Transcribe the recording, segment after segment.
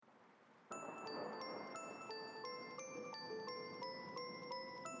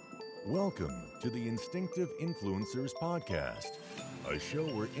Welcome to the Instinctive Influencers Podcast, a show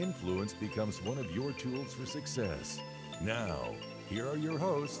where influence becomes one of your tools for success. Now, here are your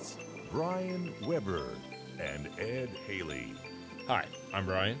hosts, Brian Weber and Ed Haley. Hi, I'm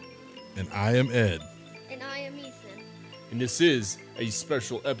Brian. And I am Ed. And I am Ethan. And this is a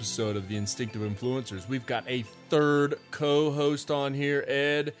special episode of the Instinctive Influencers. We've got a third co-host on here,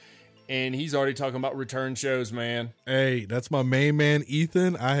 Ed, and he's already talking about return shows, man. Hey, that's my main man,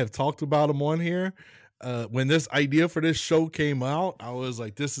 Ethan. I have talked about him on here. When this idea for this show came out, I was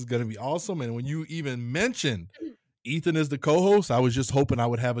like, this is going to be awesome. And when you even mentioned Ethan is the co-host, I was just hoping I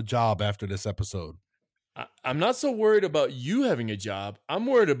would have a job after this episode. I'm not so worried about you having a job. I'm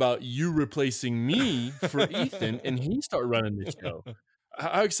worried about you replacing me for Ethan and he start running the show.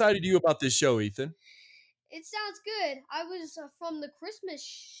 How excited are you about this show, Ethan? It sounds good. I was from the Christmas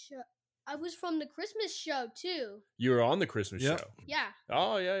show. I was from the Christmas show too. You were on the Christmas show. Yeah.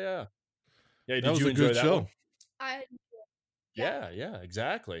 Oh, yeah. Yeah, That did was you a enjoy good that show. one? I Yeah,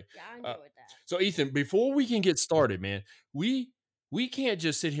 exactly. I enjoyed that. So, Ethan, before we can get started, man, we can't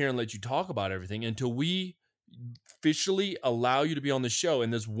just sit here and let you talk about everything until we officially allow you to be on the show.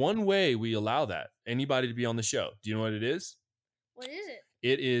 And there's one way we allow that, anybody to be on the show. Do you know what it is? What is it?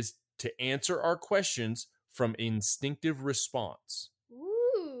 It is to answer our questions from Instinctive Response.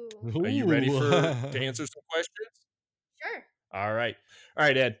 Ooh. Are you ready to answer some questions? Sure. All right,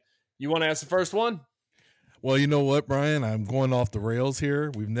 Ed. You want to ask the first one? Well, you know what, Brian? I'm going off the rails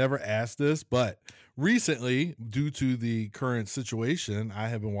here. We've never asked this, but recently, due to the current situation, I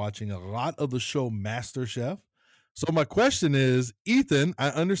have been watching a lot of the show MasterChef. So my question is, Ethan, I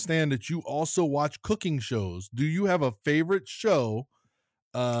understand that you also watch cooking shows. Do you have a favorite show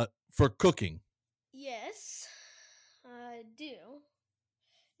for cooking? Yes, I do.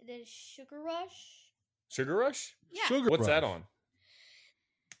 It is Sugar Rush. Sugar Rush? Yeah. Sugar What's that Rush. on?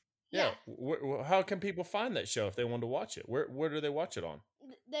 Yeah. How can people find that show if they want to watch it? Where do they watch it on?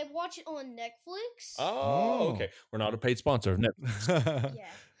 They watch it on Netflix. Oh, okay. We're not a paid sponsor of Netflix. Yeah.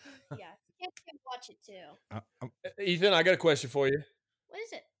 Kids can watch it too. Ethan, I got a question for you. What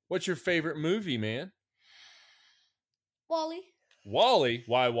is it? What's your favorite movie, man? Wally. Wally?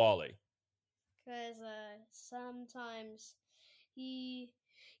 Why Wally? Because sometimes he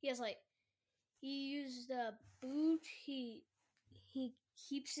uses the boot. He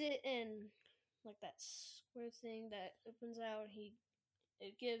keeps it in like that square thing that opens out.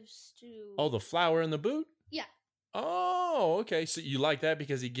 It gives to. Oh, the flower in the boot? Yeah. Oh, okay. So you like that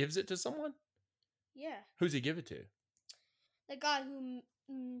because he gives it to someone? Yeah. Who's he give it to? The guy who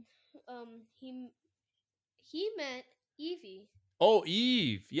he meant Evie. Oh,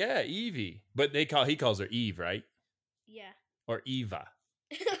 Eve. Yeah, Evie. But he calls her Eve, right? Yeah. Or Eva.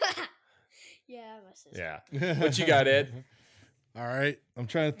 Yeah, my sister. Yeah. What you got, Ed? All right. I'm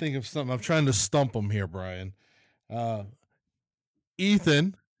trying to think of something. I'm trying to stump him here, Brian.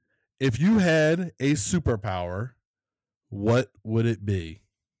 Ethan, if you had a superpower, what would it be?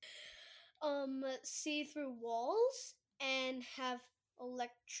 See through walls and have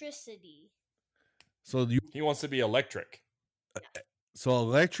electricity. So He wants to be electric.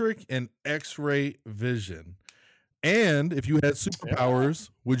 electric and X-ray vision. And if you had superpowers,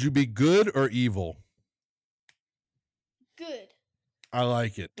 would you be good or evil? Good. I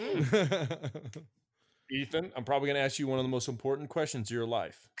like it. Ethan, I'm probably going to ask you one of the most important questions of your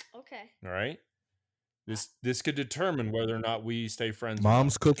life. Okay. All right? This could determine whether or not we stay friends.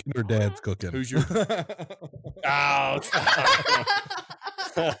 Mom's cooking or dad's cooking? Who's your... Oh,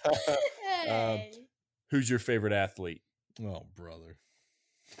 Hey. who's your favorite athlete? Oh, brother.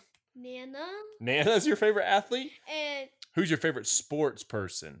 Nana. Nana's your favorite athlete? And Who's your favorite sports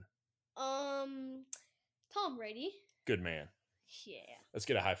person? Tom Brady. Good man. Yeah. Let's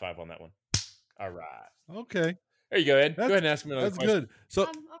get a high five on that one. All right. Okay. There you go, Ed. Go That's- ahead and ask me another That's question. good.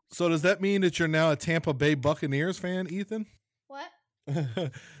 So does that mean that you're now a Tampa Bay Buccaneers fan, Ethan? What?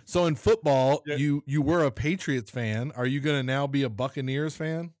 So in football, Yeah. you were a Patriots fan. Are you going to now be a Buccaneers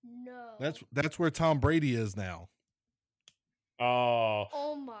fan? No. That's where Tom Brady is now. Oh,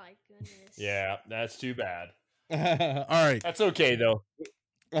 Oh my goodness. yeah. That's too bad. All right. That's okay, though.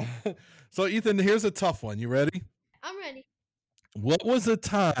 So Ethan, here's a tough one. You ready? I'm ready. What was a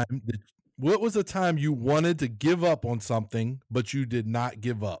time you wanted to give up on something but you did not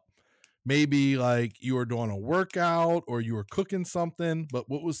give up? Maybe like you were doing a workout or you were cooking something, but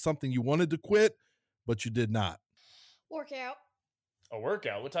what was something you wanted to quit but you did not? Workout. A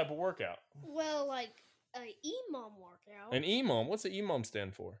workout? What type of workout? Well, like an EMOM workout. An EMOM. What's the EMOM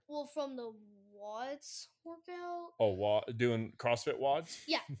stand for? Well, from the WODs workout. Oh, doing CrossFit WODs?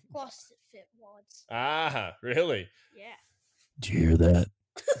 Yeah, CrossFit WODs. Ah, really? Yeah. Did you hear that?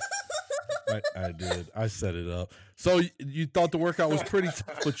 I did. I set it up. So you thought the workout was pretty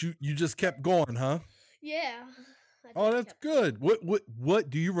tough, but you just kept going, huh? Yeah. Oh, that's good. What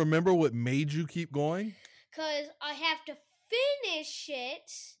do you remember? What made you keep going? Because I have to finish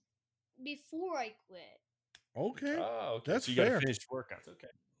it before I quit. Okay, Oh, okay. that's so you got to fair. finish workouts. Okay.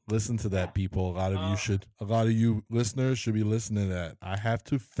 Listen to that, Yeah. people. A lot of you listeners should be listening to that. I have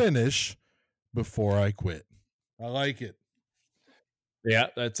to finish before I quit. I like it. Yeah,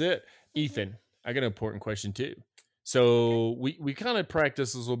 that's it. Ethan, I got an important question too. So we kind of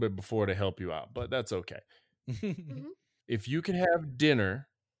practiced this a little bit before to help you out, but that's okay. If you could have dinner,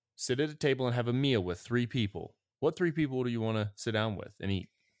 sit at a table and have a meal with 3 people, what 3 people do you want to sit down with and eat?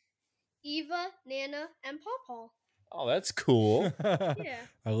 Eva, Nana, and Pawpaw. Oh, that's cool. Yeah.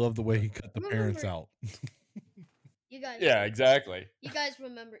 I love the way he cut the parents Remember- out. You guys. Yeah, exactly. You guys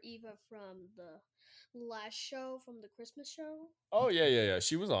remember Eva from the last show, from the Christmas show? Oh, yeah.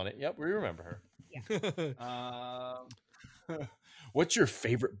 She was on it. Yep, we remember her. What's your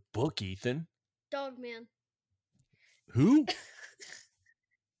favorite book, Ethan? Dogman. Who?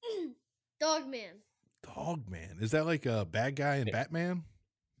 Dogman. Dogman. Is that like a bad guy in Batman?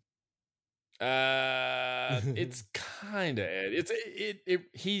 It's kind of Ed.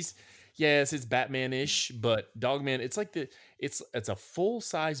 It's Batman-ish, but Dogman. It's like it's a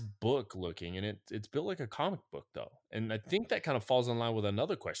full-size book looking, and it's built like a comic book though. And I think that kind of falls in line with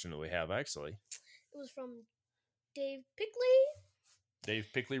another question that we have actually. It was from Dave Pickley. Dave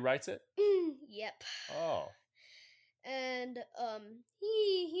Pickley writes it. Yep. Oh, And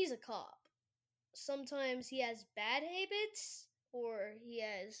he's a cop. Sometimes he has bad habits, or he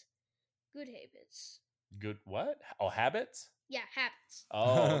has good habits. good. What? Oh, habits. Yeah, habits.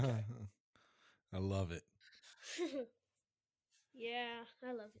 Oh, okay. I love it. Yeah,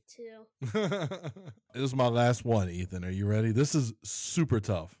 I love it too. This is my last one, Ethan. Are you ready? This is super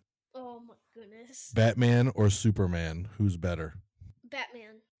tough. Oh my goodness. Batman or Superman? Who's better?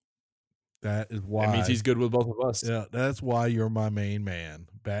 Batman. That is why. That means he's good with both of us. Yeah, that's why you're my main man.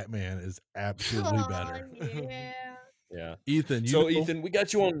 Batman is absolutely Aw, better. Yeah. Yeah. Ethan, So know- Ethan, we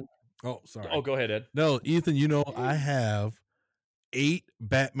got you on. Oh, sorry. Oh, go ahead, Ed. No, Ethan, I have 8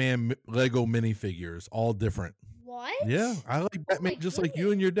 Batman Lego minifigures, all different. What? Yeah, I like Batman my just like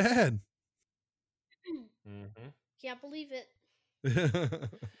you and your dad. Mm-hmm. Can't believe it.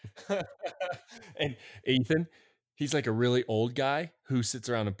 And Ethan, he's like a really old guy who sits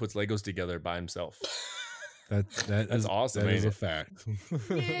around and puts Legos together by himself. That's awesome, That is ain't a it? fact.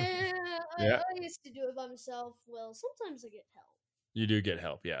 Yeah, Yeah. I used to do it by myself. Well, sometimes I get help. You do get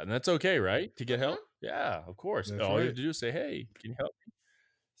help, yeah, and that's okay, right? To get help, yeah, of course. That's All you right. have to do is say, "Hey, can you help me?"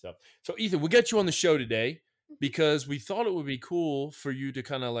 So Ethan, we got you on the show today because we thought it would be cool for you to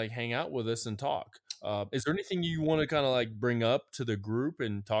kind of like hang out with us and talk. Is there anything you want to kind of like bring up to the group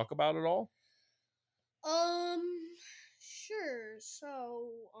and talk about at all? Sure. So,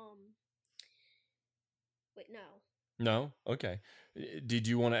 wait, no. No? Okay. Did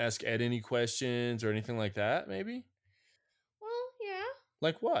you want to ask Ed any questions or anything like that, maybe? Well, yeah.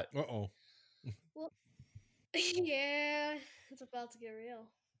 Like what? Uh-oh. Yeah, it's about to get real.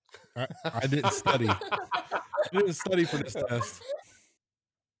 I didn't study. I didn't study for this test.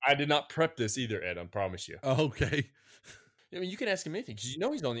 I did not prep this either, Ed, I promise you. Oh, okay. I mean, you can ask him anything because you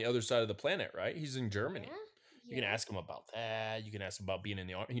know he's on the other side of the planet, right? He's in Germany. Yeah? You can ask him about that. You can ask him about being in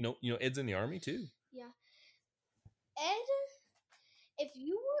the army. You know, Ed's in the army too. Yeah. Ed, if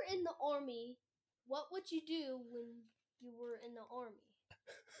you were in the army, what would you do when you were in the army?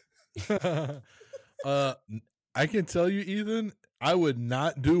 I can tell you, Ethan, I would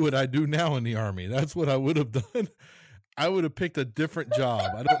not do what I do now in the army. That's what I would have done. I would have picked a different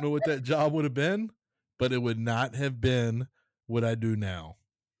job. I don't know what that job would have been, but it would not have been what I do now.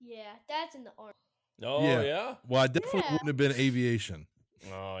 Yeah, that's in the army. Oh Yeah. yeah. Well, I definitely Yeah. wouldn't have been aviation.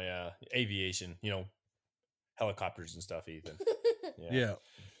 Oh yeah. Aviation. You know, helicopters and stuff, Ethan. Yeah.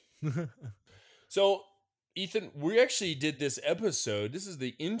 So, Ethan, we actually did this episode. This is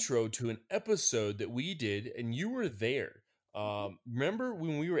the intro to an episode that we did, and you were there. Remember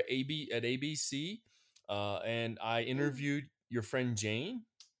when we were at ABC, and I interviewed your friend Jane?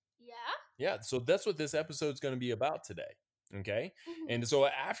 Yeah? Yeah. So that's what this episode is going to be about today. Okay. Mhm. And so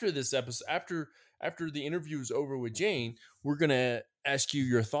after this episode, after the interview is over with Jane, we're going to ask you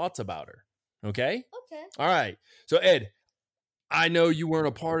your thoughts about her. Okay. Okay. All right. So Ed, I know you weren't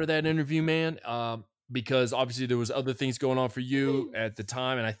a part of that interview, man, because obviously there was other things going on for you at the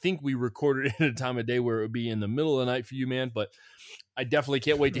time, and I think we recorded it at a time of day where it would be in the middle of the night for you, man. But I definitely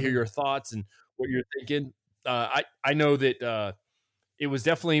can't wait to hear your thoughts and what you're thinking. I know that it was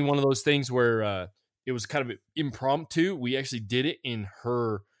definitely one of those things where it was kind of impromptu. We actually did it in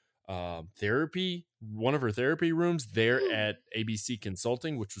her therapy, one of her therapy rooms there at ABC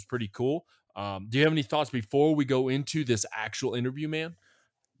Consulting, which was pretty cool. Do you have any thoughts before we go into this actual interview, man?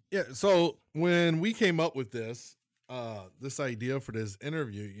 Yeah. So when we came up with this idea for this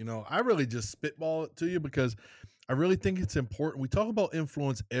interview, I really just spitball it to you because I really think it's important. We talk about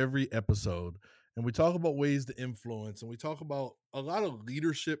influence every episode, and we talk about ways to influence, and we talk about a lot of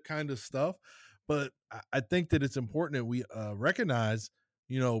leadership kind of stuff. But I think that it's important that we recognize,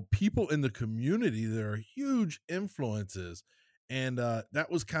 people in the community that are huge influences. And that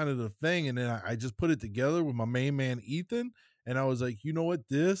was kind of the thing. And then I just put it together with my main man, Ethan. And I was like, you know what?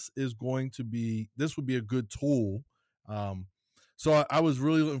 This would be a good tool. So I was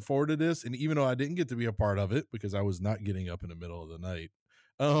really looking forward to this. And even though I didn't get to be a part of it because I was not getting up in the middle of the night,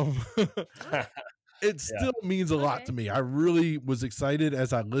 it still means a lot to me. I really was excited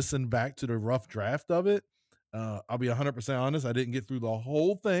as I listened back to the rough draft of it. I'll be 100% honest. I didn't get through the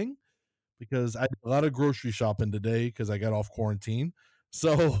whole thing because I did a lot of grocery shopping today because I got off quarantine.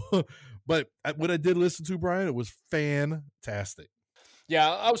 So, but what I did listen to, Brian, it was fantastic. Yeah,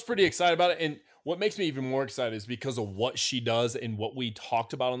 I was pretty excited about it. And what makes me even more excited is because of what she does and what we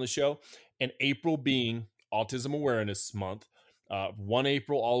talked about on the show. And April being Autism Awareness Month, 1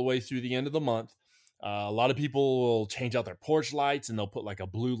 April all the way through the end of the month. A lot of people will change out their porch lights and they'll put like a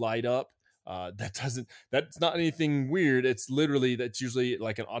blue light up. That's not anything weird. It's literally, that's usually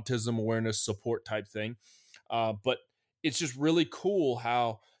like an autism awareness support type thing. But it's just really cool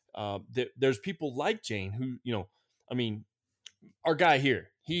how there's people like Jane who, our guy here,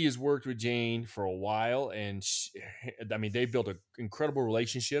 he has worked with Jane for a while, and they built an incredible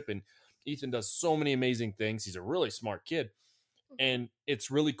relationship, and Ethan does so many amazing things. He's a really smart kid, and it's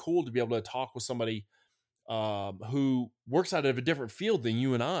really cool to be able to talk with somebody who works out of a different field than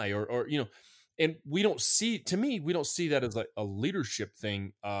you and I, or and we don't see that as like a leadership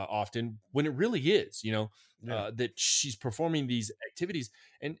thing often, when it really is, that she's performing these activities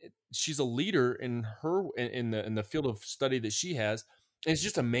and she's a leader in the field of study that she has. And it's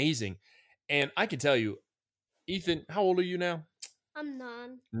just amazing. And I can tell you, Ethan, how old are you now? I'm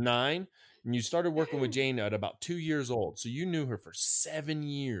 9. 9. And you started working with Jane at about 2 years old. So you knew her for 7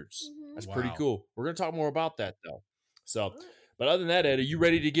 years. Mm-hmm. That's pretty cool. We're going to talk more about that though. So, but other than that, Ed, are you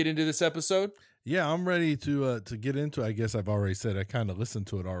ready to get into this episode? Yeah, I'm ready to get into it. I guess I've already said I kind of listened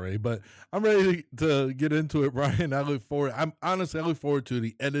to it already, but I'm ready to get into it, Brian. I look forward to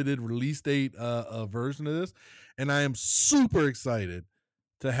the edited release date version of this, and I am super excited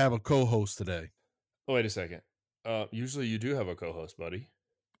to have a co-host today. Oh, wait a second. Usually you do have a co-host, buddy.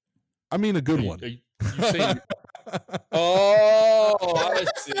 I mean a good one. Are you saying? Oh, I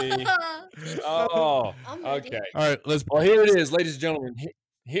see. Oh, okay. All right, Well, here it is, ladies and gentlemen.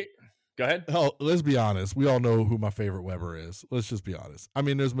 Here, go ahead. Oh, let's be honest. We all know who my favorite Weber is. Let's just be honest. I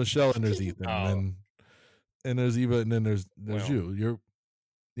mean, there's Michelle and there's Ethan, and there's Eva, and then there's you.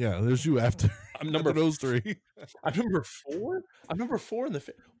 There's you after. I'm number those 3. I'm number 4. I'm number 4 in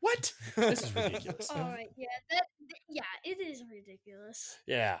the. What? This is ridiculous. All right, it is ridiculous.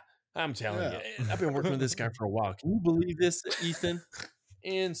 Yeah, I'm telling you. I've been working with this guy for a while. Can you believe this, Ethan?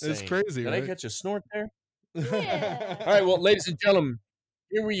 Insane. It's crazy. Did right? I catch a snort there? Yeah. All right, well, ladies and gentlemen,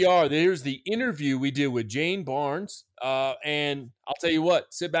 here we are. There's the interview we did with Jane Barnes. And I'll tell you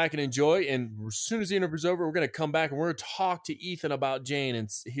what, sit back and enjoy. And as soon as the interview's over, we're going to come back and we're going to talk to Ethan about Jane and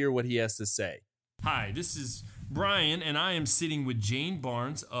hear what he has to say. Hi, this is Brian, and I am sitting with Jane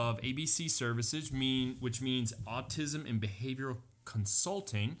Barnes of ABC Services, which means Autism and Behavioral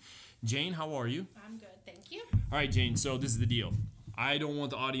Consulting. Jane, how are you? I'm good, thank you. All right, Jane, so this is the deal. I don't want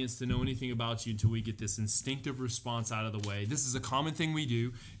the audience to know anything about you until we get this instinctive response out of the way. This is a common thing we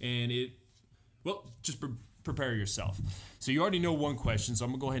do, and just prepare yourself. So you already know one question, so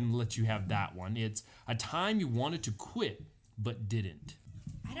I'm going to go ahead and let you have that one. It's a time you wanted to quit, but didn't.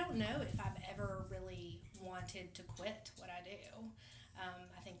 I don't know if I've ever really wanted to quit what I do.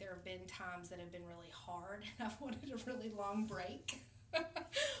 I think there have been times that have been really hard, and I've wanted a really long break.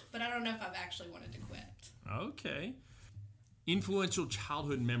 But I don't know if I've actually wanted to quit. Okay. Influential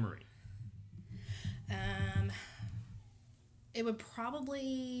childhood memory. It would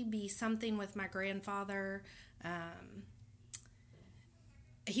probably be something with my grandfather.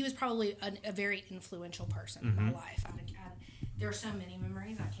 He was probably a very influential person in my life. There are so many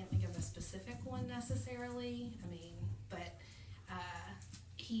memories. I can't think of a specific one necessarily. But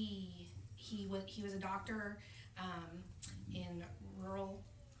he was a doctor in rural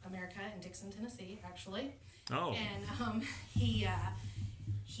America in Dixon, Tennessee, actually. Oh. And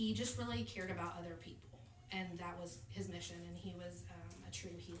he just really cared about other people, and that was his mission. And he was a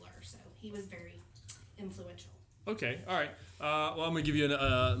true healer, so he was very influential. Okay, all right. Well, I'm going to give you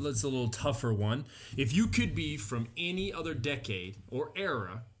a little tougher one. If you could be from any other decade or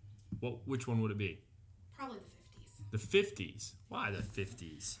era, which one would it be? Probably the 50s. The 50s. Why the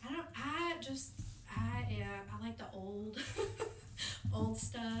 50s? I like the old old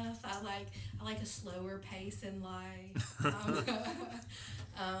stuff. I like a slower pace in life.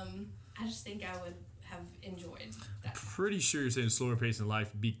 I just think I would have enjoyed that. Pretty sure you're saying slower pace in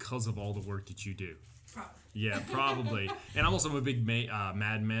life because of all the work that you do. Probably. Yeah, probably. And I'm a big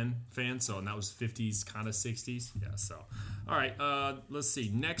Mad Men fan, and that was 50s, kind of 60s. Yeah, so. All right, let's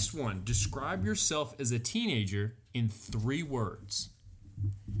see. Next one. Describe yourself as a teenager in 3 words.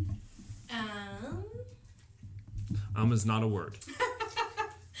 Is not a word.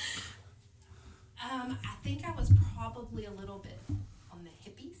 I think I was probably a little bit on the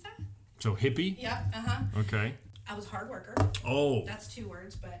hippie side. So hippie? Yeah, Okay. I was hard worker. Oh. That's 2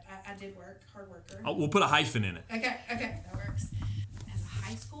 words, but I did work, hard worker. We'll put a hyphen in it. Okay, that works. As a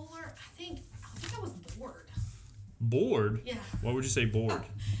high schooler, I think I was bored. Bored? Yeah. Why would you say bored?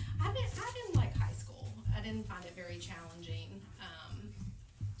 I didn't like high school. I didn't find it very challenging.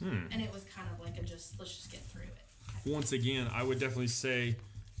 And it was kind of like let's just get through it. Once again, I would definitely say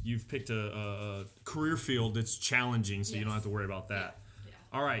you've picked a career field that's challenging, so you don't have to worry about that. Yeah.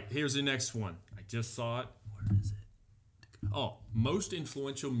 All right, here's the next one. I just saw it. Where is it? Oh, most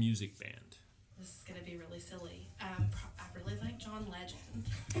influential music band. This is going to be really silly. I really like John Legend.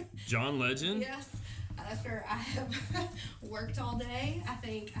 John Legend? Yes. After I have worked all day, I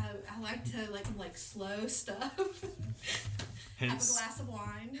think I like to like slow stuff. Hence. Have a glass of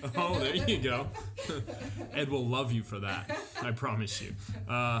wine. Oh, there you go. Ed will love you for that. I promise you.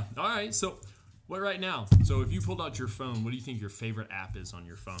 All right, so what right now? So if you pulled out your phone, what do you think your favorite app is on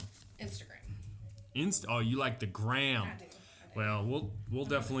your phone? Instagram. Oh, you like the gram. I do. Well, we'll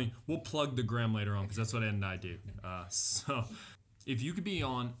definitely plug the gram later on because that's what Ed and I do. So if you could be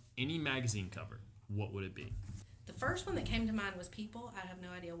on any magazine cover, what would it be? The first one that came to mind was People. I have no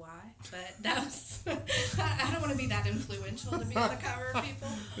idea why, but that was. I don't want to be that influential to be on the cover of People.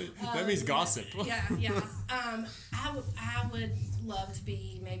 That means gossip. Yeah. I would love to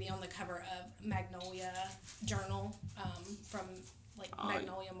be maybe on the cover of Magnolia Journal, from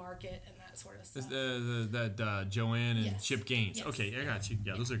Magnolia Market and that sort of stuff. That Joanne and Yes. Chip Gaines. Yes. Okay, I got you.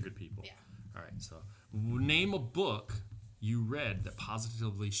 Yeah, those are good people. Yeah. All right, so name a book you read that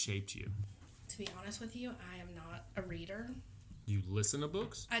positively shaped you. To be honest with you, I am not a reader. You listen to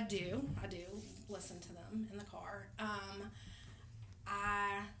books? I do listen to them in the car.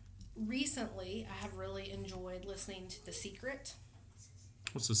 I have really enjoyed listening to The Secret.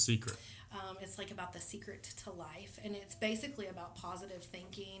 What's The Secret? It's like about the secret to life, and it's basically about positive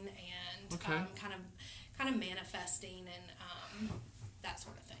thinking and kind of manifesting and that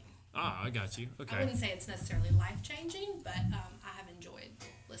sort of thing. Ah, I got you. Okay. I wouldn't say it's necessarily life-changing, but I have enjoyed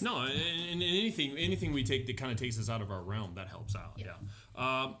listening. No, and anything we take that kind of takes us out of our realm, that helps out. Yeah.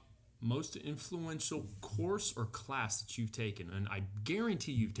 Most influential course or class that you've taken, and I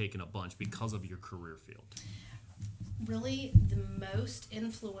guarantee you've taken a bunch because of your career field. Really, the most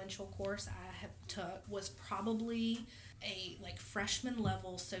influential course I have took was probably a freshman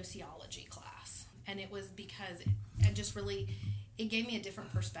level sociology class, and it was because it gave me a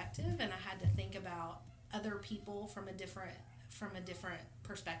different perspective, and I had to think about other people from a different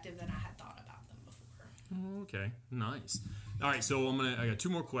perspective than I had thought about them before. Okay, nice. All right, so I got 2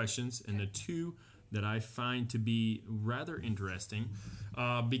 more questions, and the 2 that I find to be rather interesting,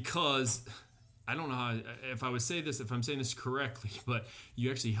 because I don't know if I'm saying this correctly, but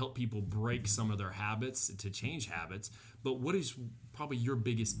you actually help people break some of their habits to change habits. But what is probably your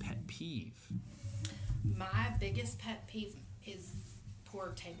biggest pet peeve? My biggest pet peeve is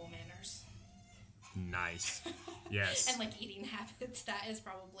poor table manners. Nice. Yes. And eating habits. That is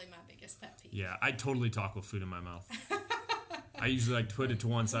probably my biggest pet peeve. Yeah, I totally talk with food in my mouth. I usually put it to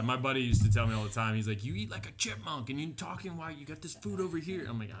one side. My buddy used to tell me all the time, he's like, you eat like a chipmunk and you're talking while you got this food over here.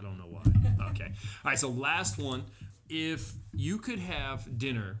 I'm like, I don't know why. Okay. All right, so last one. If you could have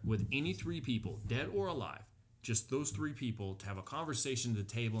dinner with any 3 people, dead or alive, just those 3 people to have a conversation at the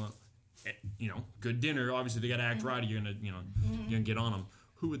table, good dinner, obviously they got to act right or you're going to get on them.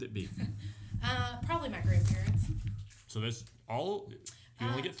 Who would it be? Probably my grandparents. So that's all, you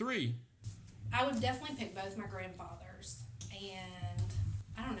only get 3. I would definitely pick both my grandfathers, and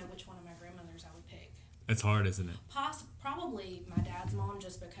I don't know which one of my grandmothers I would pick. It's hard, isn't it? Probably my dad's mom,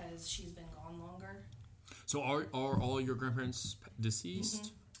 just because she's been gone longer. So are all your grandparents deceased?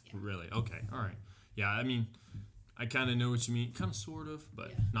 Mm-hmm. Yeah. Really? Okay. All right. Yeah, I mean, I kind of know what you mean. Kind of, sort of,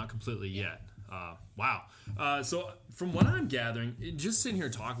 but not completely yet. Wow. So from what I'm gathering, just sitting here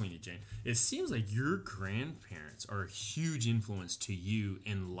talking with you, Jane, it seems like your grandparents are a huge influence to you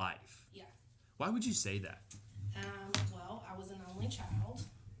in life. Yeah. Why would you say that? Well, I was an only child.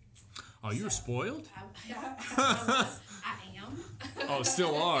 Oh, you were spoiled? I am. Oh,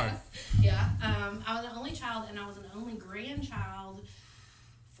 still are. Yeah. I was an only child, and I was an only grandchild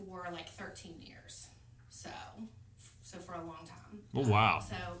for like 13 years. So for a long time. Oh, wow.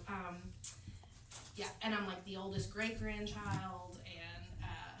 Yeah, and I'm like the oldest great-grandchild,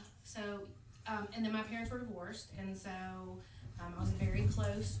 and then my parents were divorced, and so I was very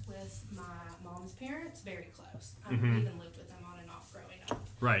close with my mom's parents, very close. We even lived with them on and off growing up.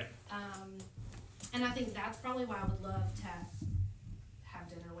 Right. And I think that's probably why I would love to have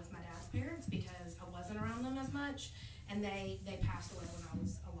dinner with my dad's parents, because I wasn't around them as much, and they passed away when I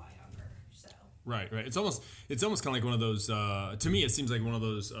was a lot younger. So. Right. It's almost kind of like one of those. To me, it seems like one of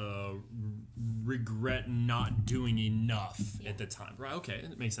those regret not doing enough at the time. Right. Okay,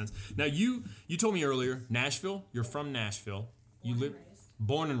 it makes sense. Now you told me earlier, Nashville. You're from Nashville.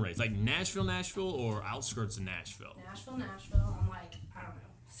 Born and raised, like Nashville, or outskirts of Nashville. Nashville. I'm like, I don't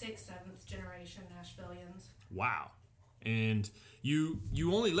know, 6th, 7th generation Nashvillians. Wow. And you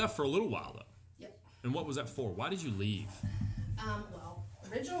only left for a little while though. Yep. And what was that for? Why did you leave? Well,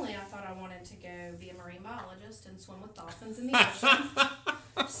 originally I thought I wanted to go be a marine biologist and swim with dolphins in the ocean.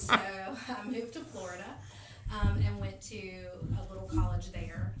 So I moved to Florida and went to a little college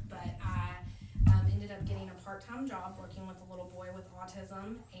there. But I ended up getting a part-time job working with a little boy with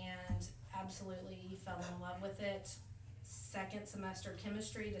autism and absolutely fell in love with it. Second semester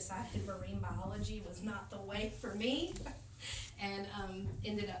chemistry, decided marine biology was not the way for me, and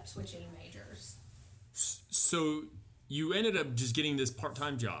ended up switching majors. So you ended up just getting this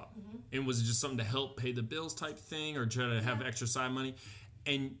part-time job, and was it just something to help pay the bills type thing, or try to have extra side money?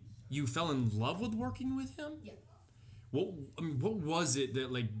 And you fell in love with working with him? Yeah. What was it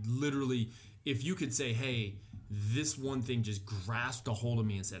that, like, literally, if you could say, hey, this one thing just grasped a hold of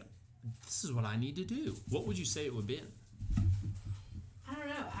me and said, this is what I need to do, what would you say it would be? I don't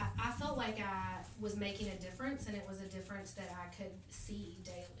know. I felt like I was making a difference, and it was a difference that I could see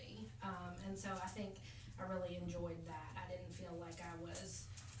daily. And so I think I really enjoyed that. I didn't feel like I was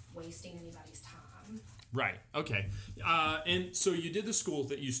wasting anybody's time. Right. Okay. And so you did the school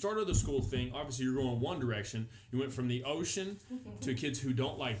thing. You started the school thing. Obviously, you're going one direction. You went from the ocean to kids who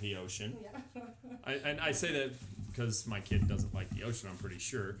don't like the ocean. Yeah. And I say that because my kid doesn't like the ocean, I'm pretty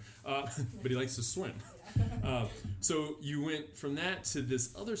sure. But he likes to swim. So you went from that to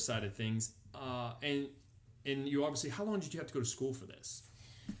this other side of things. And you obviously, how long did you have to go to school for this?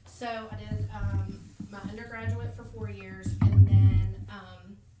 So I did my undergraduate for 4 years, and then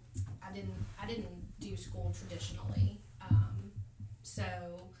I didn't do school traditionally. So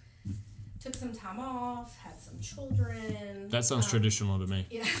took some time off, had some children. That sounds traditional to me.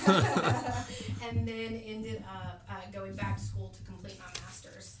 Yeah. And then ended up going back to school to complete my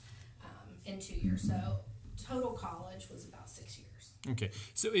master's in 2 years. So total college was about 6 years. Okay.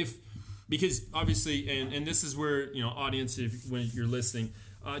 So because obviously, and this is where, audience, when you're listening,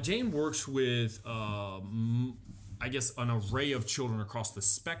 Jane works with, I guess, an array of children across the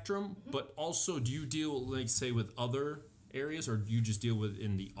spectrum, but also do you deal, like, say, with other areas, or do you just deal with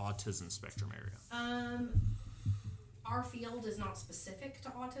in the autism spectrum area? Our field is not specific to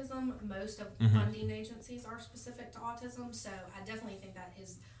autism. Most of funding agencies are specific to autism, so I definitely think that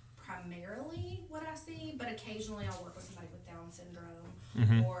is primarily what I see, but occasionally I'll work with somebody with Down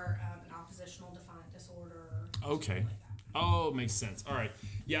syndrome or an oppositional defiant disorder. Okay. Like that. Oh, makes sense. All right.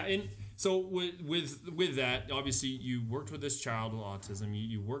 Yeah, and so with that, obviously you worked with this child with autism.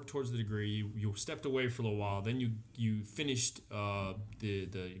 You worked towards the degree. You stepped away for a little while. Then you finished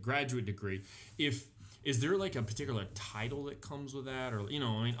the graduate degree. Is there like a particular title that comes with that, or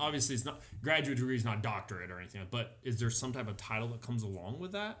obviously it's not graduate degree is not doctorate or anything, but is there some type of title that comes along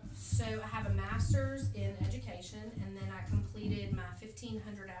with that? So I have a master's in education, and then I completed my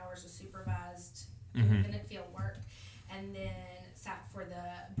 1,500 hours of supervised independent field work, and then sat for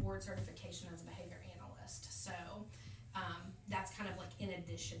the board certification as a behavior analyst. So that's kind of like in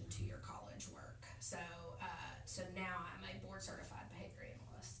addition to your college work. So now I'm a board certified behavior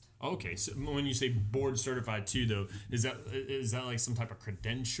analyst. Okay, so when you say board certified too, though, is that like some type of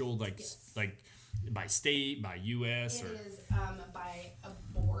credential, like Yes. like by state, by U.S. It or? is by a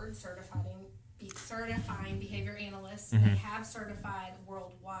board certifying behavior analysts. They have certified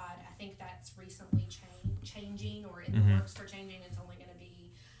worldwide. I think that's recently changing or in the works for changing. It's only going to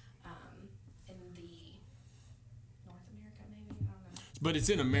be in the North America, maybe. I don't know. But it's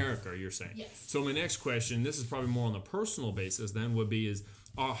in America, you're saying? Yes. So my next question, this is probably more on the personal basis then, would be is,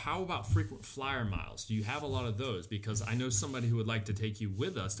 how about frequent flyer miles? Do you have a lot of those? Because I know somebody who would like to take you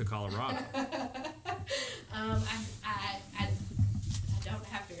with us to Colorado. I don't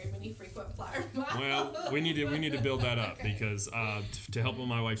have very many frequent flyer miles. Well, we need to build that up because to help with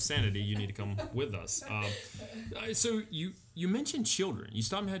my wife's sanity, you need to come with us. So you mentioned children. You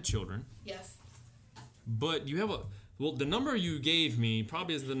still haven't had children, Yes. but you have the number you gave me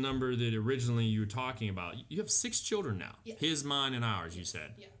probably is the number that originally you were talking about. You have 6 children now. Yes. His, mine, and ours, you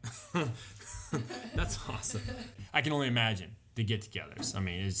said. Yeah. That's awesome. I can only imagine the get-togethers. I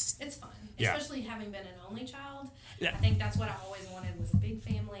mean, it's It's fun, Yeah. especially having been an only child. Yeah. I think that's what I always wanted was a big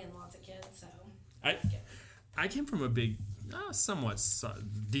family and lots of kids. So I- like it. I came from a big, somewhat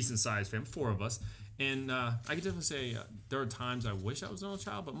decent-sized family, 4 of us, and I could definitely say there are times I wish I was an only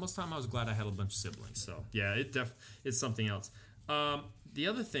child, but most of the time I was glad I had a bunch of siblings. So yeah, it's something else. The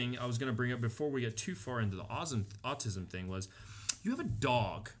other thing I was going to bring up before we get too far into the autism thing was you have a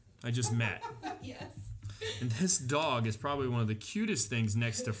dog I just met. Yes. And this dog is probably one of the cutest things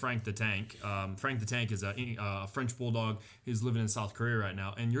next to Frank the Tank. Frank the Tank is a French bulldog who's living in South Korea right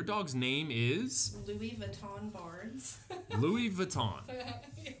now. And your dog's name is? Louis Vuitton Barnes. Louis Vuitton.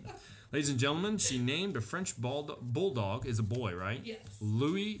 Ladies and gentlemen, she named a French bulldog, is a boy, right? Yes.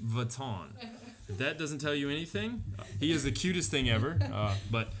 Louis Vuitton. If that doesn't tell you anything, he is the cutest thing ever.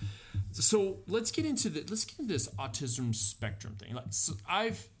 But so let's get into this autism spectrum thing.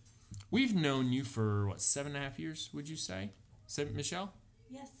 We've known you for what, 7.5 years? Would you say, Michelle?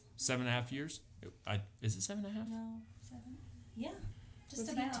 Yes. 7.5 years? Is it 7.5? No, 7. Yeah. Just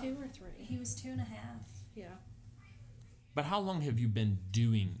Was about. he 2 or 3? He was 2.5. Yeah. But how long have you been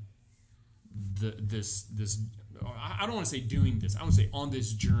doing this? I don't want to say doing this. I want to say on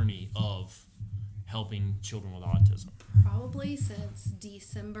this journey of helping children with autism. Probably since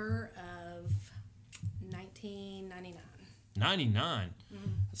December of 1999. 99.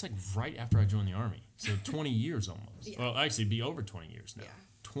 That's like right after I joined the Army. So 20 years almost. Yeah. Well, actually, be over 20 years now. Yeah.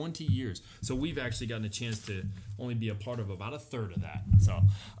 20 years. So we've actually gotten a chance to only be a part of about a third of that. So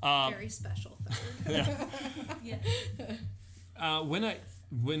Very special third. Yeah. when I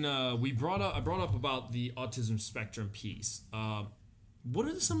brought up about the autism spectrum piece, what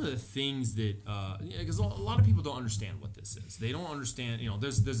are some of the things that because a lot of people don't understand what this is. They don't understand,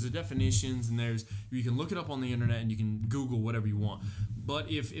 there's the definitions, and you can look it up on the internet and you can Google whatever you want.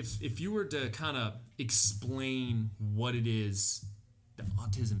 But if you were to kind of explain what it is that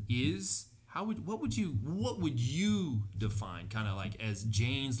autism is, what would you define kind of like as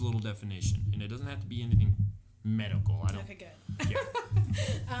Jane's little definition? And it doesn't have to be anything medical. Okay, good. Yeah.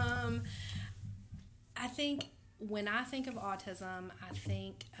 I think when I think of autism, I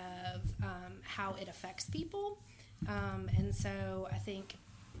think of how it affects people. And so I think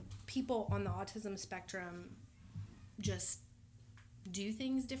people on the autism spectrum just do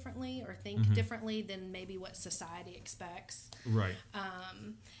things differently or think differently than maybe what society expects. Right.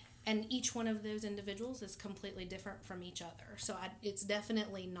 And each one of those individuals is completely different from each other. So it's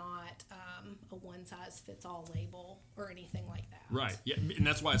definitely not a one-size-fits-all label or anything like that. Right. Yeah, and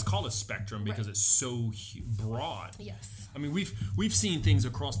that's why it's called a spectrum, because it's so broad. Yes. I mean, we've seen things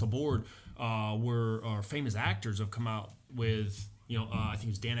across the board where famous actors have come out with, I think it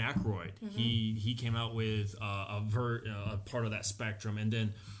was Dan Aykroyd. He came out with a part of that spectrum, and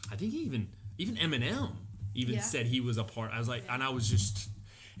then I think even Eminem said he was a part. I was like, and I was just,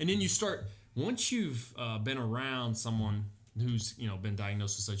 and then you start, once you've been around someone who's been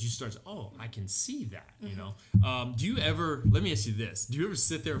diagnosed with such, you start to, I can see that. Do you ever, let me ask you this, do you ever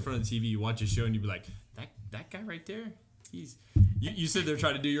sit there in front of the TV, you watch a show, and you be like, that guy right there, you sit there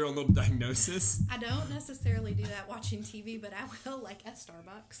trying to do your own little diagnosis? I don't necessarily do that watching TV, but I will, like at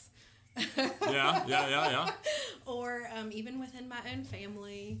Starbucks. Yeah. Or even within my own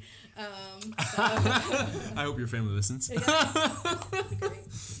family. I hope your family listens. Great.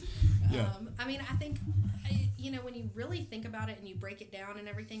 Yeah. I mean, I think, when you really think about it and you break it down and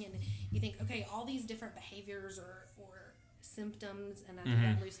everything, and you think, okay, all these different behaviors or symptoms, and I do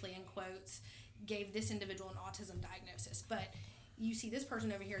that loosely in quotes, gave this individual an autism diagnosis. But you see this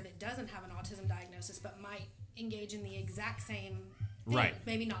person over here that doesn't have an autism diagnosis but might engage in the exact same thing. Right.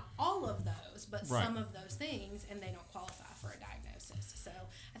 Maybe not all of those, but Right. some of those things, and they don't qualify for a diagnosis. So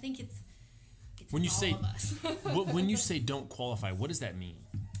I think it's When you all say of us. when you say don't qualify, what does that mean?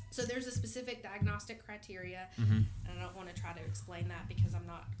 So there's a specific diagnostic criteria, and I don't want to try to explain that because I'm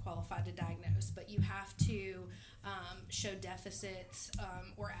not qualified to diagnose, but you have to show deficits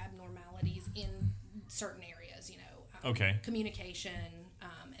or abnormalities in certain areas, Okay. communication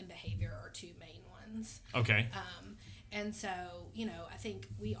and behavior are two main ones. Okay. And so, I think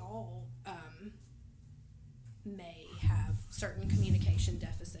we all may have certain communication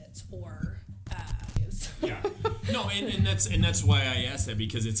deficits or Yeah, no, and that's why I asked that,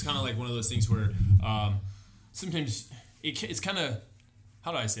 because it's kind of like one of those things where sometimes it's kind of,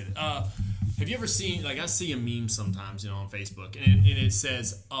 how do I say it? Have you ever seen, like, I see a meme sometimes, on Facebook, and it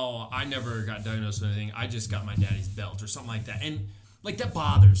says, "Oh, I never got diagnosed with anything. I just got my daddy's belt," or something like that, and like that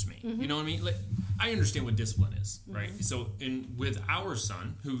bothers me. You know what I mean? Like, I understand what discipline is, right? So, with our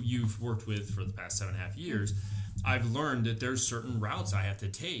son, who you've worked with for the past 7.5 years, I've learned that there's certain routes I have to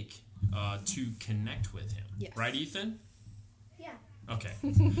take to connect with him. Yes. Right, Ethan? Yeah. Okay.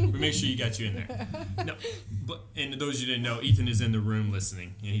 We make sure you got you in there. No, but, and those of you didn't know, Ethan is in the room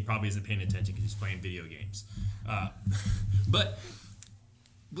listening, and he probably isn't paying attention because he's playing video games. But,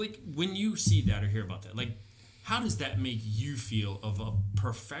 like, when you see that or hear about that, like, how does that make you feel of a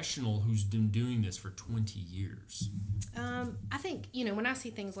professional who's been doing this for 20 years? I think, when I see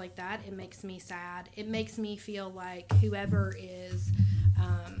things like that, it makes me sad. It makes me feel like whoever is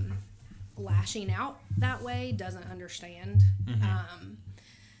lashing out that way doesn't understand.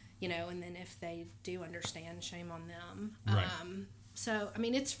 And then if they do understand, shame on them. Right. So, I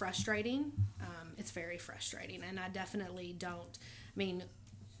mean, it's frustrating. It's very frustrating. And I definitely don't,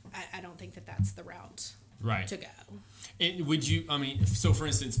 I don't think that that's the route Right. to go. And would you? So for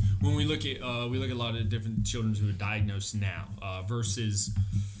instance, when we look at a lot of different children who are diagnosed now versus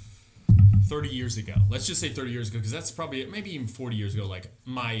 30 years ago. Let's just say 30 years ago, because that's probably maybe even 40 years ago, like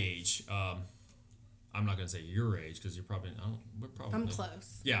my age. I'm not gonna say your age because you're probably. We're probably. I'm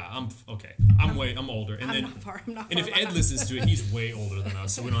close. Yeah, I'm okay. I'm older, and I'm then not far. I'm not and far if Ed behind. listens to it, he's way older than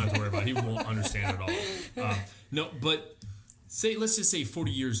us, so we don't have to worry about it. He won't understand at all. No, but let's just say 40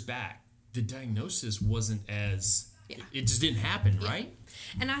 years back, the diagnosis wasn't as. Yeah. It just didn't happen, right?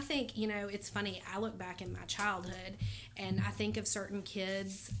 And I think, it's funny. I look back in my childhood and I think of certain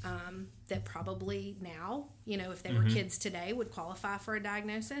kids that probably now, if they were kids today, would qualify for a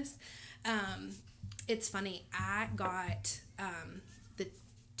diagnosis. It's funny. I got the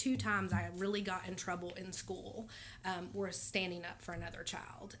 2 times I really got in trouble in school were standing up for another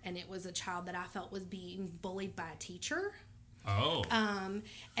child. And it was a child that I felt was being bullied by a teacher. Oh.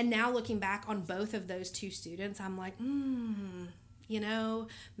 And now looking back on both of those 2 students, I'm like,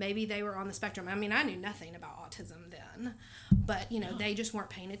 maybe they were on the spectrum. I knew nothing about autism then, but, they just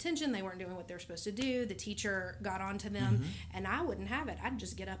weren't paying attention. They weren't doing what they're supposed to do. The teacher got onto them, and I wouldn't have it. I'd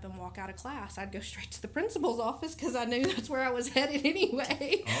just get up and walk out of class. I'd go straight to the principal's office because I knew that's where I was headed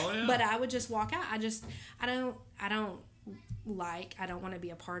anyway. Oh, yeah. But I would just walk out. I don't want to be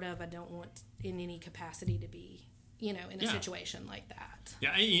a part of. I don't want in any capacity to be in a situation like that.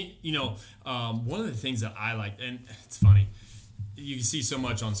 Yeah, one of the things that I like, and it's funny, you can see so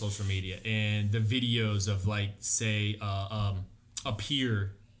much on social media, and the videos of, like, say, a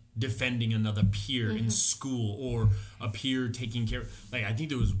peer defending another peer in school, or a peer taking care. Like, I think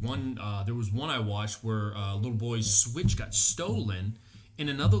there was one I watched where a little boy's Switch got stolen,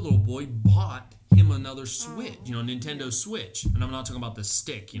 and another little boy bought him another Switch, Nintendo Switch. And I'm not talking about the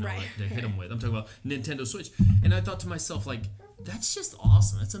stick, Right. like to hit him with. I'm talking about Nintendo Switch. And I thought to myself, like, that's just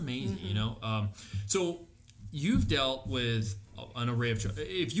awesome. That's amazing, So you've dealt with an array of children.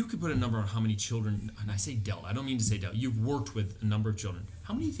 If you could put a number on how many children, and I say dealt, I don't mean to say dealt, you've worked with a number of children.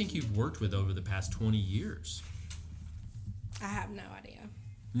 How many do you think you've worked with over the past 20 years? I have no idea.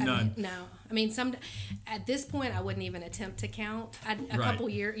 None. No. At this point, I wouldn't even attempt to count. A Right. couple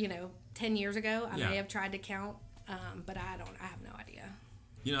years, 10 years ago, I Yeah. may have tried to count, but I have no idea.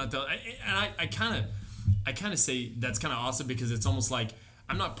 I kind of say that's kind of awesome, because it's almost like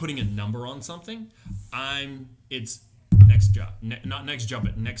I'm not putting a number on something. It's next job, not next job,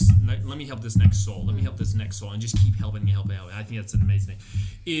 but let me help this next soul. Let me help this next soul, and just keep helping me. I think that's an amazing thing.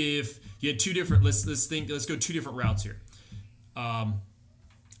 If you had 2 different, let's go 2 different routes here.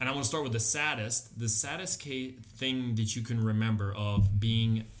 And I want to start with the saddest thing that you can remember of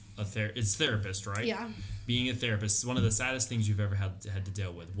being it's therapist, right? Yeah. Being a therapist, one of the saddest things you've ever had to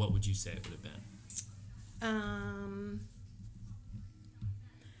deal with. What would you say it would have been?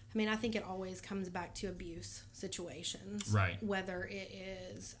 I think it always comes back to abuse situations. Right. Whether it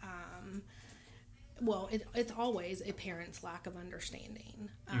is, it's always a parent's lack of understanding.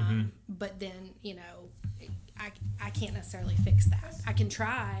 But then, I can't necessarily fix that. I can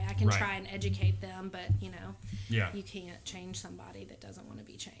try. Right. Try and educate them, but, Yeah. you can't change somebody that doesn't want to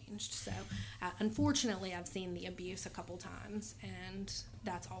be changed. So, unfortunately, I've seen the abuse a couple times, and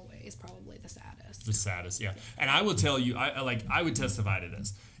that's always probably the saddest. The saddest, yeah. And I will tell you, I would testify to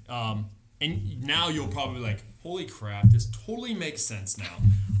this. And now you'll probably be like, holy crap, this totally makes sense now.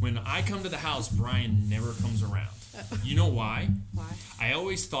 When I come to the house, Brian never comes around. You know why? Why? I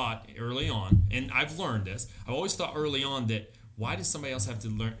always thought early on, and I've learned this, I've always thought early on that why does somebody else have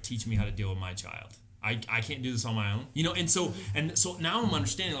to teach me how to deal with my child? I can't do this on my own. And so now I'm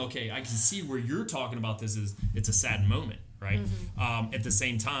understanding, okay, I can see where you're talking about this is it's a sad moment, right? At the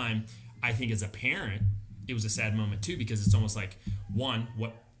same time, I think as a parent, it was a sad moment too, because it's almost like, one,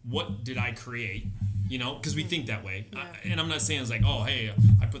 what did I create? Because we think that way. Yeah. And I'm not saying it's like, oh, hey,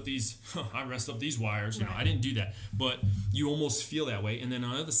 I put these, I messed up these wires. I didn't do that. But you almost feel that way. And then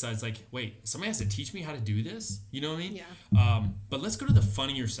on the other side, it's like, wait, somebody has to teach me how to do this? You know what I mean? Yeah. But let's go to the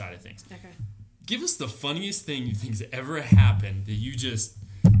funnier side of things. Okay. Give us the funniest thing you think's ever happened that you just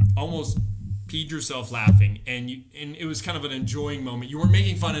almost peed yourself laughing, and it was kind of an enjoying moment. You weren't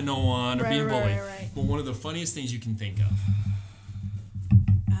making fun of no one or being bullied. Right. But one of the funniest things you can think of.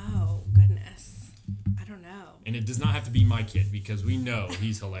 Oh, goodness. I don't know. And it does not have to be my kid, because we know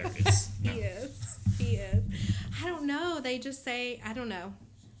he's hilarious. No. He is. I don't know. They just say, I don't know.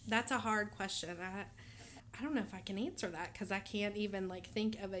 That's a hard question. I don't know if I can answer that, because I can't even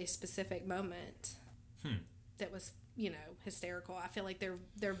think of a specific moment that was, hysterical. I feel like there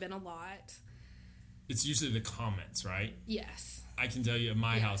have been a lot. It's usually the comments, right? Yes. I can tell you at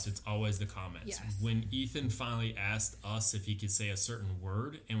my house, it's always the comments. Yes. When Ethan finally asked us if he could say a certain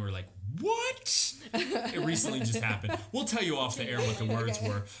word, and we're like, what? It recently just happened. We'll tell you off the air what the words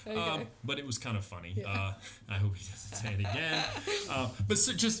were. Okay. But it was kind of funny. Yeah. I hope he doesn't say it again. But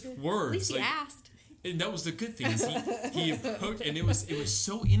so just words. At least he asked. And that was the good thing. Is he approached, and it was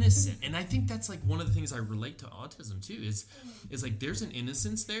so innocent. And I think that's one of the things I relate to autism too. Is there's an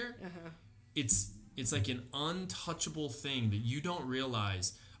innocence there. Uh-huh. It's like an untouchable thing that you don't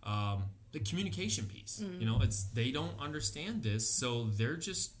realize. The communication piece. It's they don't understand this, so they're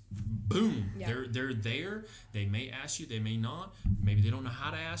just boom. Yeah. They're there. They may ask you, they may not. Maybe they don't know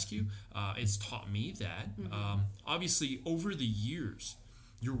how to ask you. It's taught me that. Obviously, over the years,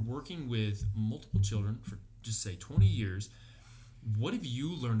 you're working with multiple children for just say 20 years. What have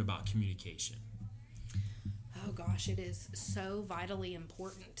you learned about communication? Oh gosh, it is so vitally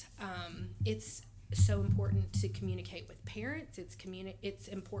important. It's so important to communicate with parents. It's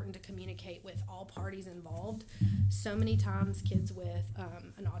important to communicate with all parties involved. So many times kids with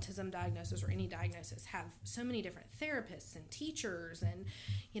an autism diagnosis or any diagnosis have so many different therapists and teachers, and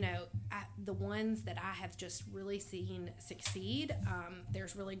the ones that I have just really seen succeed,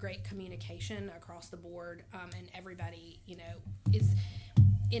 there's really great communication across the board, and everybody is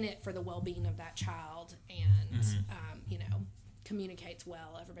in it for the well-being of that child, and communicates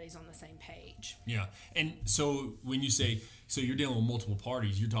well. Everybody's on the same page. Yeah. And so when you say, so you're dealing with multiple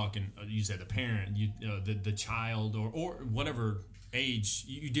parties, you're talking, you said the parent, the child, or whatever age.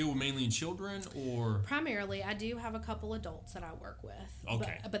 You deal with mainly in children, or? Primarily, I do have a couple adults that I work with.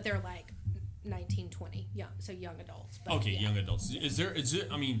 Okay. But they're 19, 20, young adults. But okay, young adults. Is there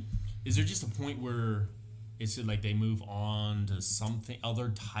just a point where it's like they move on to something, other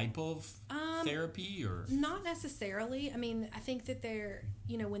type of therapy, or? Not necessarily. I think that they're,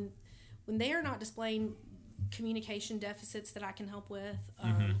 when they are not displaying communication deficits that I can help with,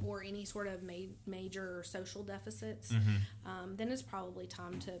 or any sort of major social deficits, then it's probably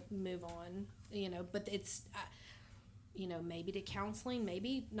time to move on, but it's, maybe to counseling,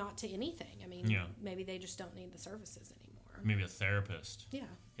 maybe not to anything. Maybe they just don't need the services anymore. Maybe a therapist. Yeah.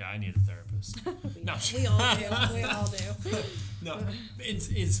 Yeah, I need a therapist. No. We all do. No,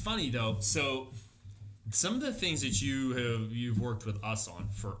 it's funny though. So some of the things that you've worked with us on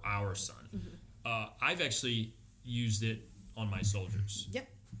for our son, I've actually used it on my soldiers. Yep.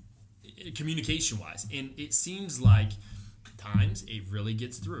 Communication wise, and it seems like times it really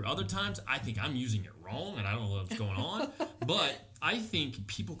gets through. Other times I think I'm using it wrong and I don't know what's going on. But I think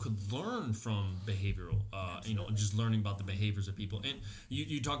people could learn from behavioral, just learning about the behaviors of people. And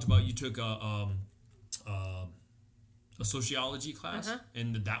you talked about, you took a sociology class,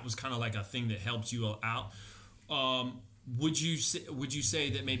 and that was kind of like a thing that helped you out. Would you say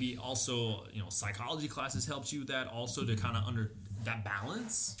that maybe also psychology classes helped you with that also, to kind of under that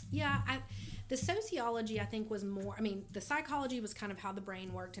balance? Yeah, the sociology I think was more. The psychology was kind of how the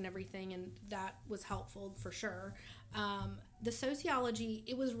brain worked and everything, and that was helpful for sure. The sociology,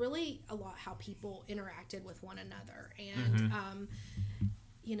 it was really a lot how people interacted with one another, and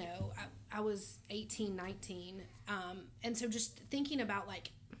I was 18, 19, and so just thinking about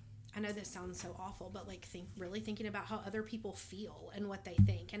I know this sounds so awful, but really thinking about how other people feel and what they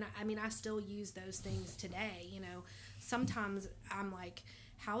think. And I still use those things today. Sometimes I'm like,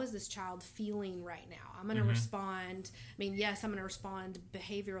 how is this child feeling right now? I'm going to respond. Yes, I'm going to respond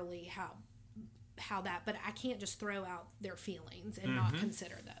behaviorally how that, but I can't just throw out their feelings and not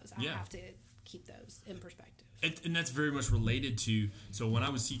consider those. I have to keep those in perspective. And that's very much related to, so when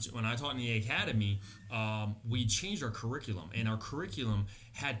I taught in the academy, we changed our curriculum, and our curriculum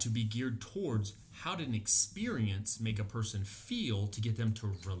had to be geared towards how did an experience make a person feel to get them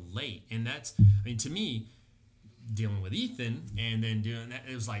to relate. And that's, I mean, to me, dealing with Ethan and then doing that,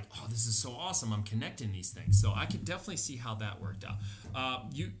 it was like, oh, this is so awesome. I'm connecting these things. So I could definitely see how that worked out.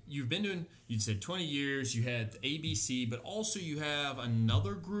 You've been doing, you said 20 years, you had ABC, but also you have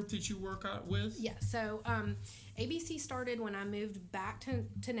another group that you work out with? Yeah, so ABC started when I moved back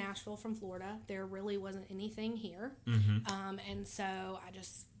to Nashville from Florida. There really wasn't anything here. And so I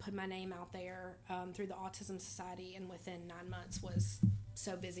just put my name out there through the Autism Society, and within 9 months was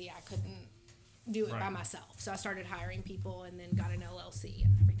so busy I couldn't do it by myself. So I started hiring people and then got an LLC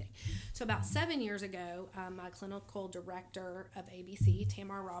and everything. So about 7 years ago, my clinical director of ABC,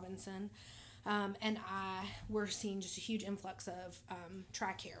 Tamar Robinson, and I were seeing just a huge influx of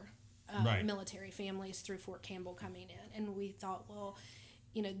TRICARE military families through Fort Campbell coming in. And we thought, well,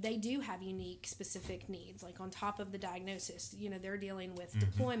 you know, they do have unique specific needs. Like on top of the diagnosis, you know, they're dealing with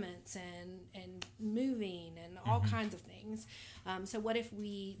deployments and moving and all kinds of things. So what if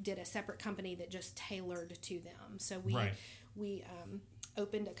we did a separate company that just tailored to them? So we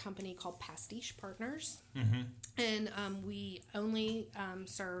opened a company called Pastiche Partners, and we only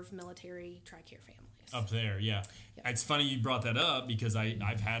serve military TRICARE families. Up there, yeah. It's funny you brought that up because I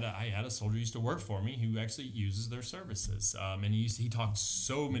had a soldier who used to work for me who actually uses their services, and he talked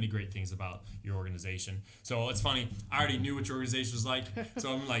so many great things about your organization. So it's funny, I already knew what your organization was like,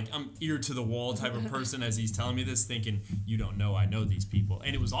 so I'm ear to the wall type of person as he's telling me this, thinking you don't know I know these people,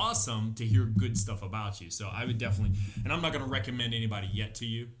 and it was awesome to hear good stuff about you. So I would definitely, and I'm not going to recommend anybody yet to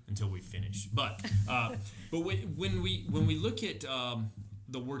you until we finish, but when we look at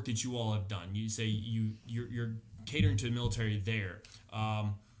the work that you all have done, you say you're catering to the military there,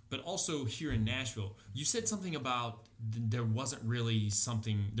 but also here in Nashville. You said something about there wasn't the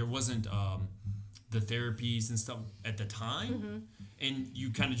therapies and stuff at the time, and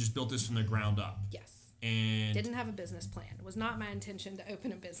you kind of just built this from the ground up. Yes. And didn't have a business plan. It was not my intention to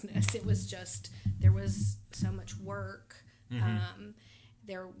open a business. It was just there was so much work.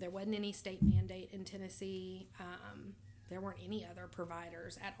 There wasn't any state mandate in Tennessee. There weren't any other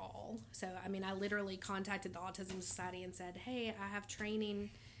providers at all. So, I mean, I literally contacted the Autism Society and said, hey, I have training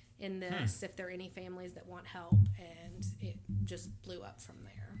in this if there are any families that want help. And it just blew up from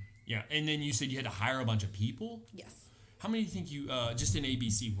there. Yeah. And then you said you had to hire a bunch of people? Yes. How many do you think you, just in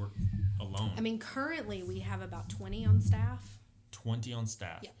ABC, work alone? I mean, currently we have about 20 on staff. 20 on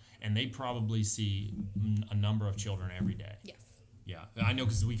staff? Yeah. And they probably see a number of children every day? Yes. Yeah. I know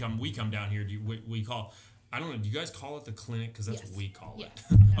because we come down here, we call... I don't know. Do you guys call it the clinic? Because that's what we call it.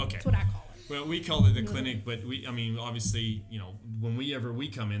 Okay. That's what I call it. Well, we call it the clinic, but obviously, you know, whenever we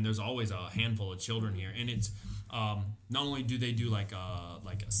come in, there's always a handful of children here, and it's not only do they do like a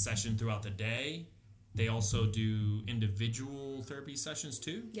session throughout the day, they also do individual therapy sessions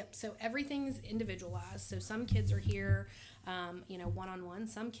too. Yep. So everything's individualized. So some kids are here, one-on-one.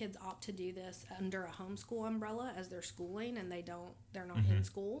 Some kids opt to do this under a homeschool umbrella as they're schooling, and they're not in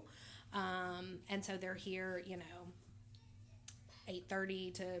school. And so they're here,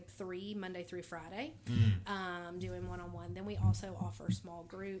 8:30 to 3 Monday through Friday, doing one-on-one. Then we also offer small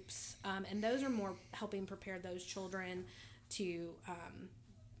groups, and those are more helping prepare those children to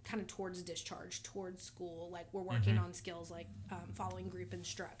kind of towards discharge, towards school. Like we're working on skills like following group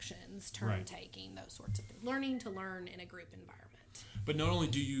instructions, turn taking, those sorts of things. Learning to learn in a group environment. But not only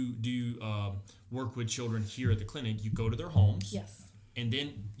do you work with children here at the clinic, you go to their homes. Yes. And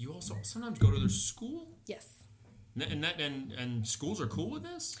then you also sometimes go to their school? Yes. And schools are cool with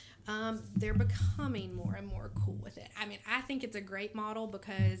this? They're becoming more and more cool with it. I mean, I think it's a great model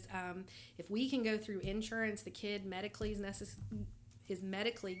because if we can go through insurance, the kid medically is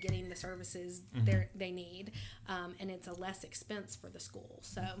medically getting the services they need, and it's a less expense for the school.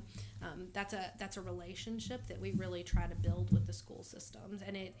 So that's a relationship that we really try to build with the school systems,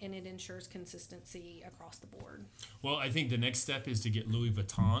 and it ensures consistency across the board. Well, I think the next step is to get Louis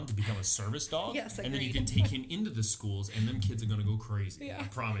Vuitton to become a service dog. Yes, and then you can take him into the schools, and them kids are going to go crazy. Yeah. I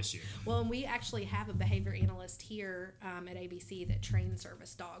promise you. Well, and we actually have a behavior analyst here at ABC that trains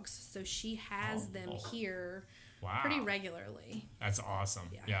service dogs, so she has them here. Wow. Pretty regularly. That's awesome.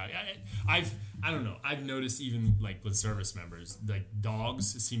 Yeah. I don't know. I've noticed even like with service members, like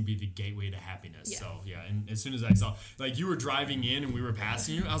dogs seem to be the gateway to happiness. Yeah. So yeah. And as soon as I saw, like you were driving in and we were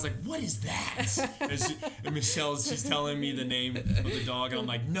passing you, I was like, what is that? and Michelle, she's telling me the name of the dog, and I'm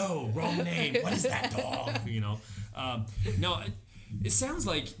like, no, wrong name. What is that dog? it sounds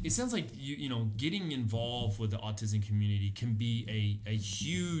like you know, getting involved with the autism community can be a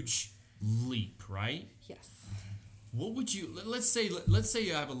huge leap, right? Yes. What would you let's say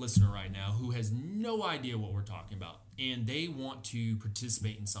you have a listener right now who has no idea what we're talking about, and they want to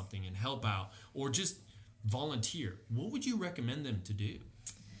participate in something and help out or just volunteer. What would you recommend them to do?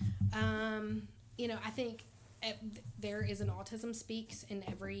 You know, I think there is an Autism Speaks in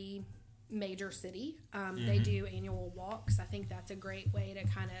every major city. They do annual walks. I think that's a great way to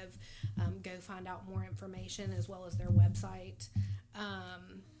kind of go find out more information, as well as their website.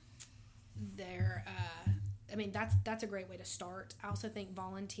 I mean, that's a great way to start. I also think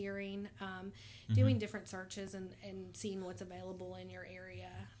volunteering, doing different searches and seeing what's available in your area.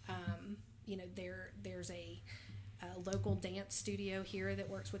 You know, there's a local dance studio here that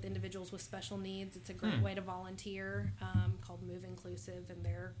works with individuals with special needs. It's a great way to volunteer, called Move Inclusive, and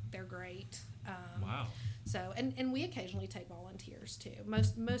they're great. Wow. So, and we occasionally take volunteers too.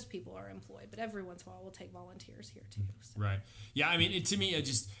 Most people are employed, but every once in a while we'll take volunteers here too. So. Right. Yeah. I mean, to me,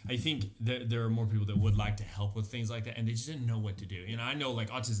 I think there are more people that would like to help with things like that, and they just didn't know what to do. You know, I know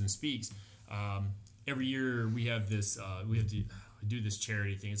like Autism Speaks. Every year we have this. We have to do this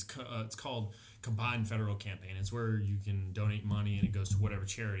charity thing. It's called Combined Federal Campaign. It's where you can donate money and it goes to whatever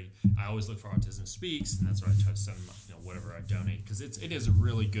charity. I always look for Autism Speaks, and that's where I try to send them, you know, whatever I donate, because it is a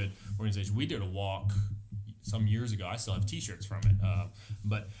really good organization. We did a walk some years ago. I still have T-shirts from it.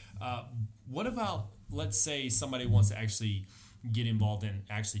 But what about, let's say somebody wants to actually get involved and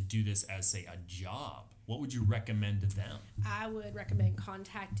actually do this as, say, a job? What would you recommend to them? I would recommend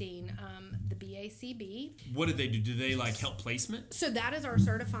contacting the BACB. What do they do? Do they like help placement? So that is our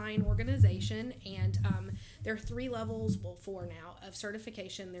certifying organization, and there are 3 levels, well 4 now, of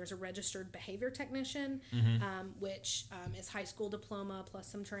certification. There's a registered behavior technician, which is high school diploma plus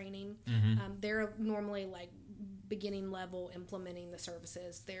some training. They're normally like beginning level implementing the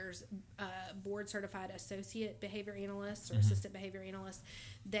services. There's board certified associate behavior analysts or assistant behavior analysts.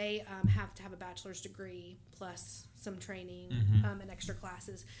 They have to have a bachelor's degree plus some training and extra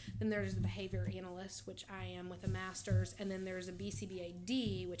classes. Then there's the behavior analyst, which I am, with a master's, and then there's a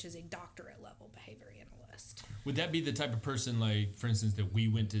BCBA-D, which is a doctorate level behavior analyst. Would that be the type of person, like, for instance, that we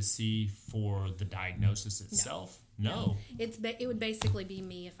went to see for the diagnosis itself? No. It would basically be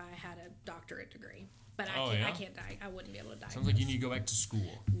me if I had a doctorate degree. But I wouldn't be able to diagnose. Sounds like you need to go back to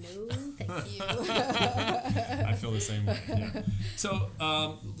school. No, thank you. I feel the same way. Yeah. So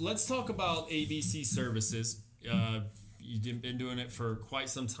let's talk about ABC services. You've been doing it for quite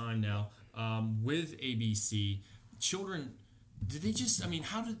some time now. With ABC, children, did they just? I mean,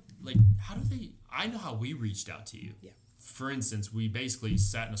 how do they? I know how we reached out to you. Yeah. For instance, we basically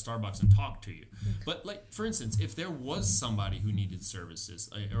sat in a Starbucks and talked to you. But, like, for instance, if there was somebody who needed services,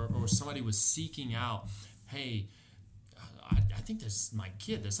 or somebody was seeking out, hey, I think there's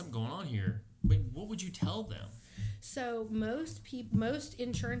something going on here. What would you tell them? So most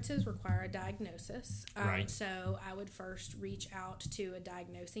insurances require a diagnosis. Right. So I would first reach out to a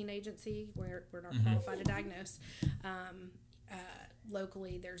diagnosing agency where we're not qualified to diagnose.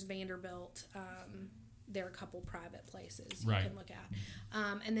 Locally, there's Vanderbilt. There are a couple private places you can look at.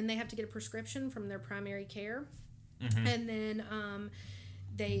 And then they have to get a prescription from their primary care. And then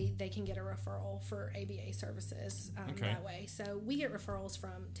they can get a referral for ABA services that way. So we get referrals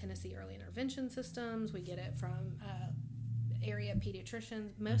from Tennessee Early Intervention Systems. We get it from area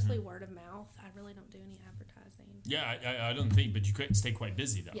pediatricians, mostly word of mouth. I really don't do any advertising. Yeah, I don't think, but you could stay quite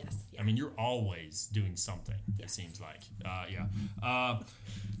busy, though. Yes. Yeah. I mean, you're always doing something, it seems like.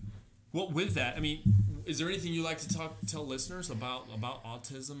 Well, with that, I mean, is there anything you like to tell listeners about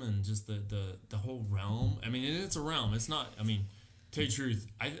autism and just the whole realm? I mean, it's a realm. It's not. I mean, tell you the truth,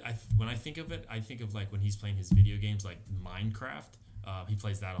 I when I think of it, I think of like when he's playing his video games like Minecraft. He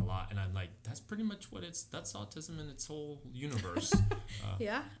plays that a lot, and I'm like, that's pretty much that's autism in its whole universe.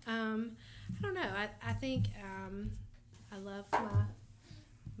 Yeah. I don't know. I think I love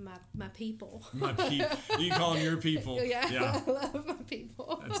my people. My people. You call them your people. Yeah. I love my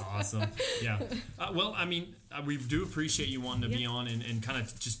people. That's awesome. Yeah. Well, I mean, we do appreciate you wanting to be on and kind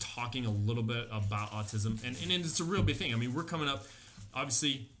of just talking a little bit about autism. And it's a real big thing. I mean, we're coming up,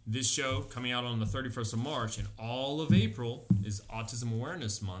 obviously, this show coming out on the 31st of March, and all of April is Autism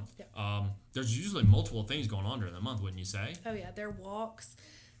Awareness Month. Yep. There's usually multiple things going on during the month, wouldn't you say? Oh, yeah. There are walks.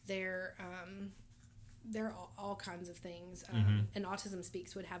 There are all kinds of things, and Autism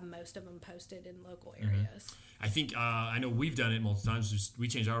Speaks would have most of them posted in local areas. I think I know we've done it multiple times. We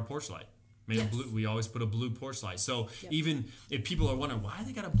changed our porch light. We always put a blue porch light. So even if people are wondering why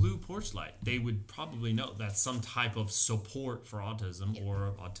they got a blue porch light, they would probably know that's some type of support for autism or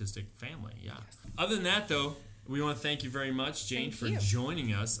an autistic family. Yeah. Yes. Other than that, though, we want to thank you very much, Jane, Thank for you.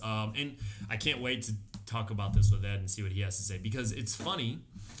 joining us. And I can't wait to talk about this with Ed and see what he has to say, because it's funny.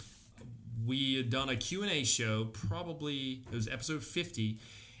 We had done a Q&A show, probably, it was episode 50,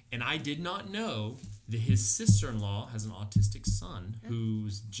 and I did not know that his sister-in-law has an autistic son who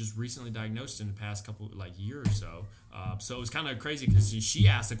was just recently diagnosed in the past year or so. So it was kind of crazy because she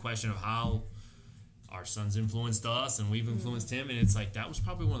asked a question of how our son's influenced us and we've influenced him, and it's like that was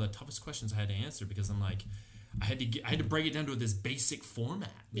probably one of the toughest questions I had to answer, because I'm like, I had to break it down to this basic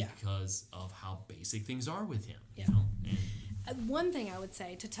format because of how basic things are with him. Yeah. You know? And One thing I would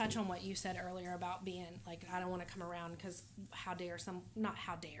say, to touch on what you said earlier about being like, I don't want to come around because not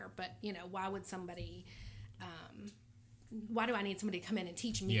how dare, but why would somebody, why do I need somebody to come in and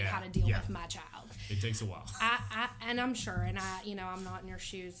teach me how to deal with my child? it takes a while. And I'm sure, and I'm not in your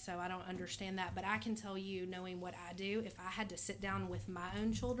shoes, so I don't understand that, but I can tell you, knowing what I do, if I had to sit down with my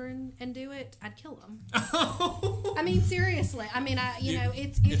own children and do it, I'd kill them. I mean, seriously. I mean,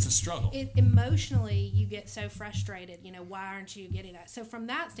 it's a struggle. Emotionally, you get so frustrated. Why aren't you getting that? So from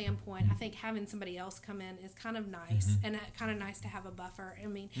that standpoint, I think having somebody else come in is kind of nice, and kind of nice to have a buffer. I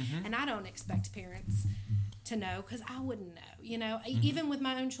mean, and I don't expect parents to know, because I wouldn't know. Even with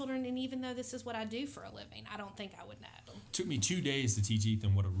my own children, and even though this is what I do for a living, I don't think I would know. Took me 2 days to teach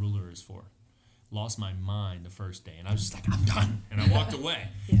Ethan what a ruler is for. Lost my mind the first day, and I was just like, I'm done, and I walked away.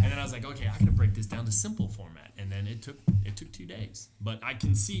 And then I was like, okay, I gotta break this down to simple format, and then it took 2 days. But I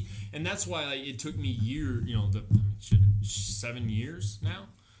can see, and that's why it took me 7 years now.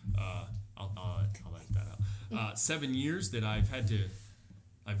 I'll edit that out. 7 years that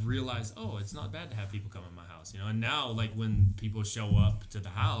I've realized, it's not bad to have people come in my house, and now, like, when people show up to the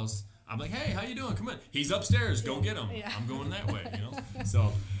house, I'm like, hey, how you doing? Come in. He's upstairs. Go get him. Yeah. I'm going that way,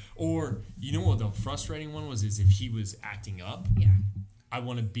 So, or, what the frustrating one was, is if he was acting up, I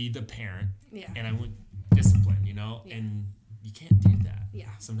want to be the parent, and I want discipline, and you can't do that. Yeah.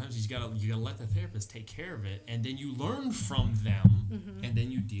 Sometimes you gotta let the therapist take care of it, and then you learn from them, and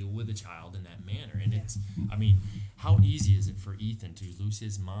then you deal with the child in that manner. And it's, I mean, how easy is it for Ethan to lose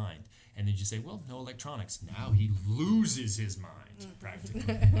his mind, and then you say, well, no electronics. Now he loses his mind practically.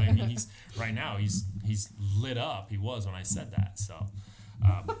 I mean, he's lit up. He was when I said that. So,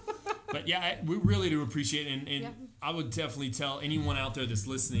 but yeah, we really do appreciate it, and I would definitely tell anyone out there that's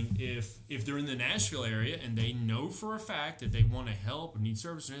listening, if they're in the Nashville area and they know for a fact that they want to help or need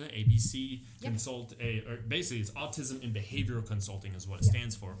service or anything, ABC Consult, or basically it's Autism and Behavioral Consulting is what it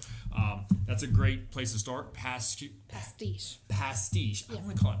stands for. That's a great place to start. Pastiche. I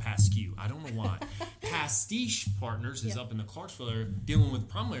want to call it Paskew. I don't know why. Pastiche Partners is up in the Clarksville area, dealing with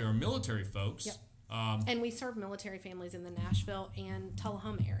primarily our military folks. Yep. And we serve military families in the Nashville and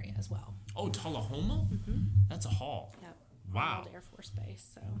Tullahoma area as well. Oh, Tullahoma? That's a haul. Yep. Wow. Old Air Force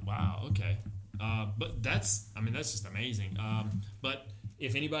Base. So. Wow. Okay. But that's just amazing. But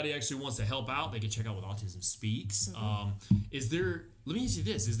if anybody actually wants to help out, they can check out what Autism Speaks. Let me ask you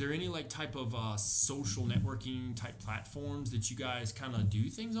this: is there any type of social networking type platforms that you guys kind of do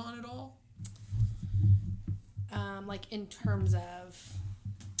things on at all? Like in terms of.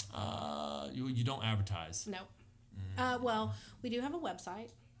 You don't advertise. No. Well, we do have a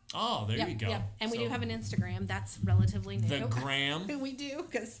website. Oh, there you go. Yeah, and we do have an Instagram. That's relatively new. The gram. We do,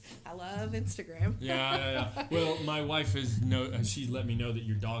 because I love Instagram. Yeah. Well, my wife she let me know that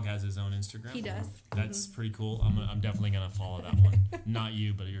your dog has his own Instagram. He does. That's pretty cool. I'm definitely gonna follow that one. Not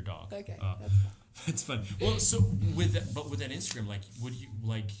you, but your dog. Okay, that's fun. That's fun. Well, so with that Instagram,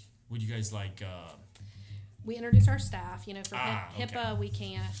 would you guys we introduce our staff. For HIPAA, okay. we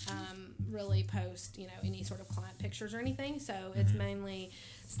can't really post, any sort of client pictures or anything. So it's mainly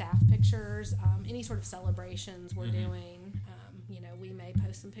staff pictures, any sort of celebrations we're doing. We may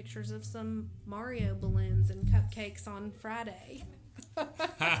post some pictures of some Mario balloons and cupcakes on Friday.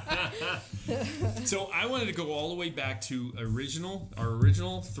 So I wanted to go all the way back to our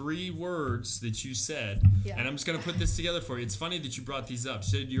original 3 words that you said, and I'm just going to put this together for you. It's funny that you brought these up. You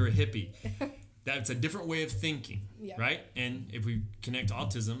said you're a hippie. That's a different way of thinking, right? And if we connect to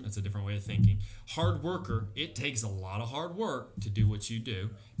autism, it's a different way of thinking. Hard worker, it takes a lot of hard work to do what you do.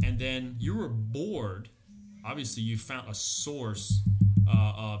 And then you were bored. Obviously, you found a source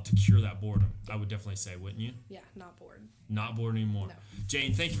to cure that boredom. I would definitely say, wouldn't you? Yeah, not bored. Not bored anymore. No.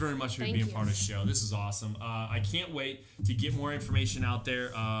 Jane, thank you very much for being part of the show. This is awesome. I can't wait to get more information out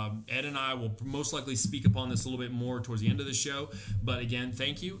there. Ed and I will most likely speak upon this a little bit more towards the end of the show. But again,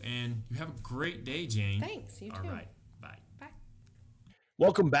 thank you, and you have a great day, Jane. Thanks. You too. All right. Bye. Bye.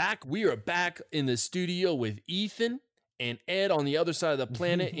 Welcome back. We are back in the studio with Ethan and Ed on the other side of the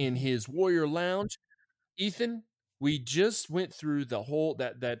planet in his Warrior Lounge. Ethan, we just went through the whole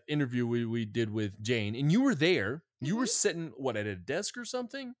that interview we did with Jane, and you were there. You were sitting what at a desk or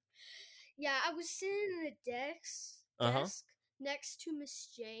something? Yeah, I was sitting at a desk Uh-huh. next to Miss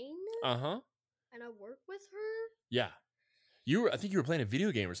Jane, Uh-huh. and I work with her. Yeah. I think you were playing a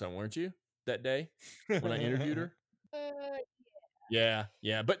video game or something, weren't you? That day when I interviewed her? Yeah.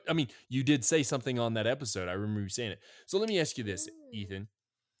 But I mean, you did say something on that episode. I remember you saying it. So let me ask you this, Ethan.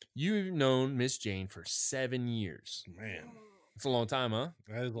 You've known Miss Jane for 7 years. Man, It's a long time, huh?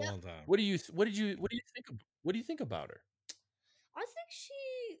 that is a long time. What do you think about her? I think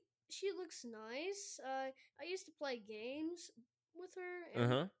she looks nice. I used to play games with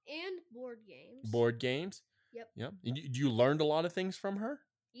her and board games. Board games? Yep. And you learned a lot of things from her?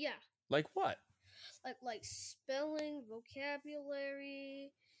 Yeah. Like what? Like spelling,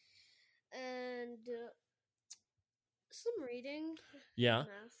 vocabulary, and some reading. Yeah.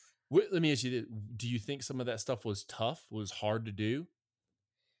 Math. Let me ask you this. Do you think some of that stuff was tough, was hard to do?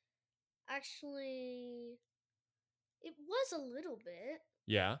 Actually, it was a little bit.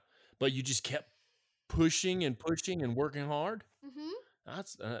 Yeah. But you just kept pushing and working hard? Mm-hmm.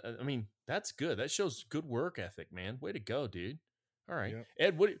 That's that's good. That shows good work ethic, man. Way to go, dude. All right. Yep.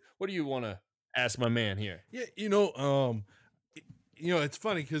 Ed, what do you want to ask my man here? Yeah, it's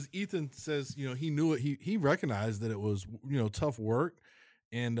funny because Ethan says, he knew it. He recognized that it was, tough work.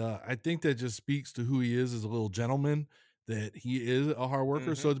 And I think that just speaks to who he is as a little gentleman, that he is a hard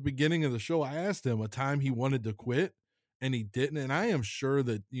worker. So at the beginning of the show, I asked him a time he wanted to quit and he didn't. And I am sure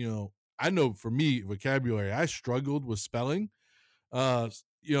that, I know for me, vocabulary, I struggled with spelling, and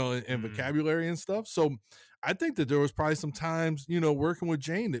vocabulary and stuff. So I think that there was probably some times, working with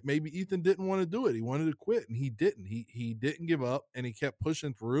Jane that maybe Ethan didn't want to do it. He wanted to quit and he didn't. He didn't give up and he kept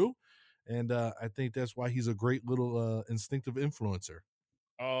pushing through. And I think that's why he's a great little instinctive influencer.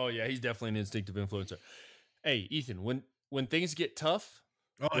 Oh yeah, he's definitely an instinctive influencer. Hey, Ethan, when things get tough,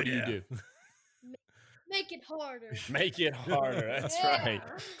 what do you do? Make it harder. Make it harder. That's right.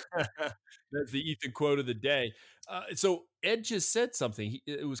 That's the Ethan quote of the day. So Ed just said something.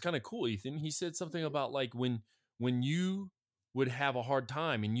 It was kind of cool, Ethan. He said something about like when you would have a hard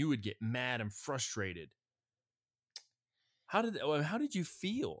time and you would get mad and frustrated. How did you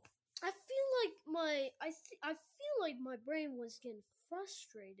feel? I feel like my brain was getting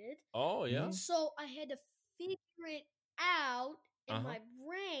frustrated. Oh yeah. So I had to figure it out in my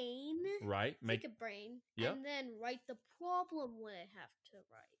brain. Right. Make a brain. Yeah. And then write the problem when I have to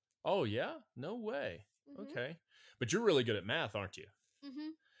write. Oh yeah? No way. Okay. But you're really good at math, aren't you? Mm-hmm.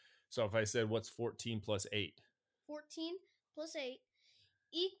 So if I said what's 14 plus 8? 14 plus 8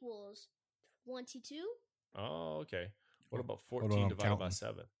 equals 22. Oh, okay. What about 14 divided by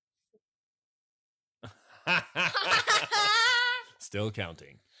 7? Still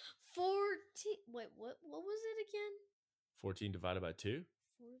counting. 14. Wait, what was it again? 14 divided by 2?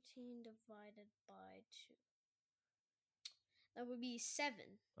 14 divided by 2. That would be 7.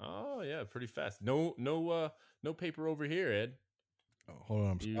 Oh, yeah, pretty fast. No paper over here, Ed. Oh, hold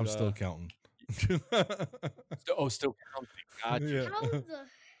on, I'm still counting. Still counting. Gotcha. How the...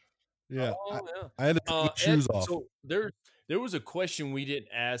 Yeah, yeah. I had to take my shoes off. So there was a question we didn't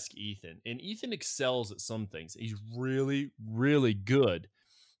ask Ethan, and Ethan excels at some things. He's really, really good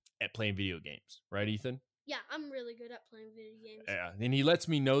at playing video games, right, Ethan? Yeah, I'm really good at playing video games. Yeah, and he lets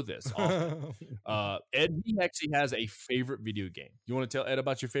me know this often. Ed, he actually has a favorite video game. You want to tell Ed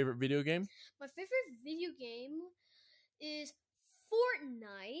about your favorite video game? My favorite video game is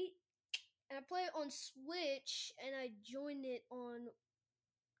Fortnite, and I play it on Switch, and I joined it on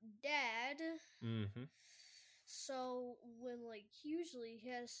Dad. Mm-hmm. So when usually he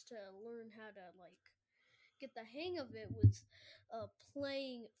has to learn how to get the hang of it with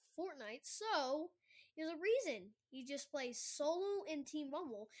playing Fortnite. So there's a reason he just plays solo and Team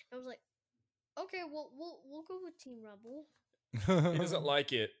Rumble. And I was like, okay, well we'll go with Team Rumble. He doesn't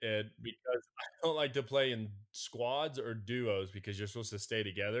like it, Ed, because I don't like to play in squads or duos because you're supposed to stay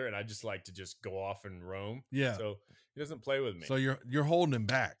together, and I just like to just go off and roam. Yeah. So he doesn't play with me. So you're holding him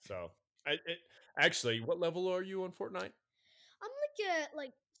back. So actually, what level are you on Fortnite? I'm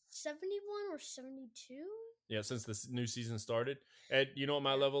at 71 or 72. Yeah, since this new season started. Ed, you know what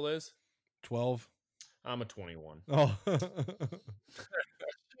my level is? 12. I'm a 21. Oh.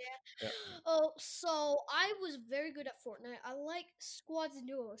 Yeah. Oh, so I was very good at Fortnite. I like squads and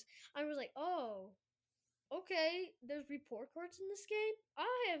duos. I was like, oh, okay. There's report cards in this game.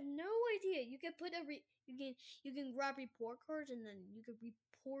 I have no idea. You can put you can grab report cards and then you can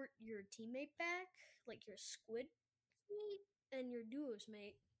report your teammate back, like your squid mate and your duos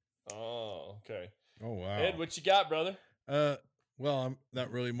mate. Oh, okay. Oh wow. Ed, what you got, brother? Well, I'm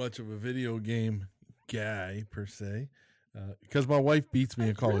not really much of a video game guy per se, because my wife beats me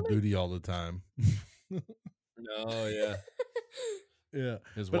in Call of Duty all the time. Oh yeah, Yeah,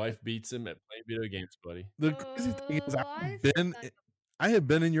 his but wife beats him at playing video games, buddy. the crazy thing is, I think I have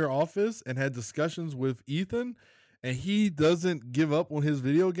been in your office and had discussions with Ethan, and he doesn't give up on his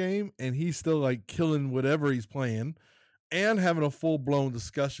video game, and he's still like killing whatever he's playing and having a full blown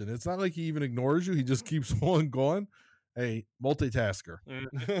discussion. It's not like he even ignores you; he just keeps on going. Hey, multitasker.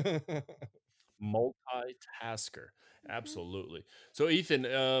 Multitasker, absolutely. So Ethan,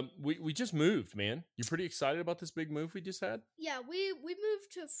 we just moved, man. You pretty excited about this big move we just had? Yeah, we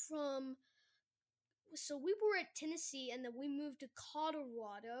moved from. So we were at Tennessee, and then we moved to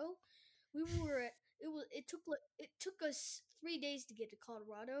Colorado. We were at it took us 3 days to get to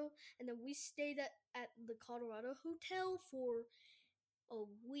Colorado, and then we stayed at the Colorado hotel for a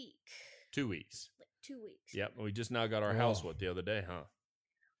week, 2 weeks. like 2 weeks. Yep, we just now got our house the other day, huh?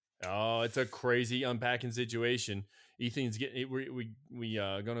 Oh, it's a crazy unpacking situation. Ethan's getting we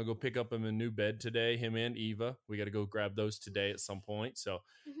gonna go pick up him a new bed today. Him and Eva. We got to go grab those today at some point. So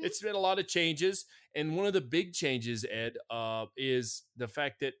Mhm. it's been a lot of changes, and one of the big changes, Ed, is the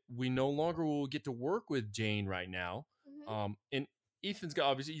fact that we no longer will get to work with Jane right now. Mhm. And Ethan's got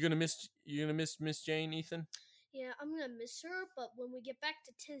obviously you're gonna miss Miss Jane, Ethan. Yeah, I'm gonna miss her, but when we get back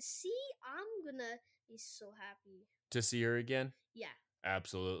to Tennessee, I'm gonna be so happy. To see her again. Yeah.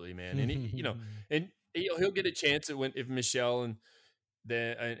 Absolutely, man. And and he'll get a chance at when if Michelle and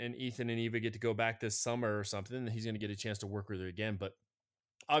Ethan and Eva get to go back this summer or something, he's going to get a chance to work with her again. But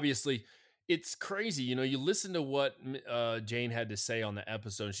obviously, it's crazy. You listen to what Jane had to say on the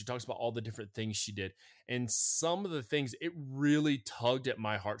episode, and she talks about all the different things she did, and some of the things it really tugged at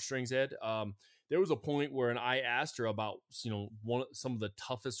my heartstrings. Ed, there was a point where I asked her about some of the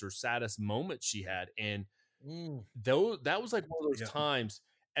toughest or saddest moments she had, and though that was like one of those times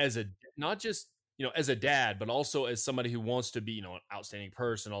as not just as a dad, but also as somebody who wants to be an outstanding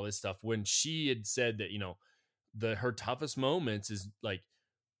person, all this stuff, when she had said that her toughest moments is like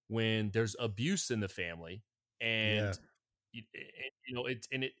when there's abuse in the family, and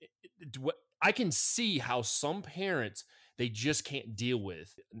what I can see how some parents, they just can't deal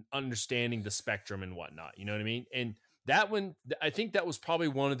with understanding the spectrum and whatnot, you know what I mean? And that one, I think that was probably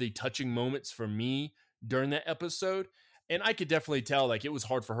one of the touching moments for me during that episode. And I could definitely tell like it was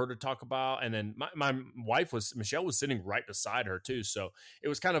hard for her to talk about. And then my wife Michelle was sitting right beside her too. So it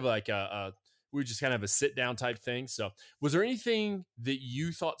was kind of like we were just kind of a sit down type thing. So was there anything that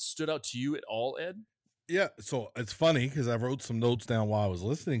you thought stood out to you at all, Ed? Yeah, so it's funny because I wrote some notes down while I was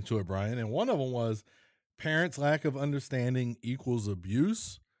listening to it, Brian, and one of them was parents' lack of understanding equals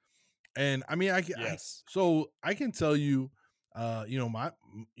abuse. And I mean, so I can tell you,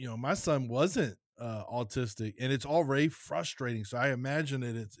 my son wasn't autistic, and it's already frustrating. So I imagine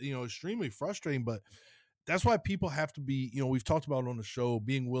that it's extremely frustrating. But that's why people have to be, we've talked about on the show,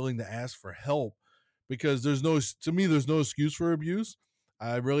 being willing to ask for help, because there's no excuse for abuse.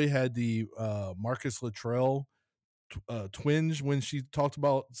 I really had the Marcus Luttrell twinge when she talked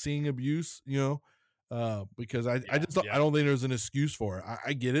about seeing abuse, because I don't think there's an excuse for it.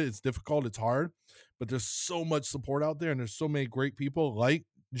 I get it. It's difficult. It's hard, but there's so much support out there, and there's so many great people like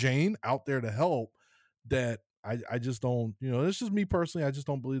Jane out there to help that I just don't, it's just me personally. I just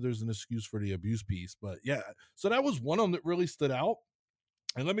don't believe there's an excuse for the abuse piece. But yeah, so that was one of them that really stood out.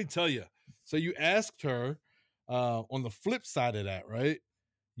 And let me tell you, so you asked her on the flip side of that, right?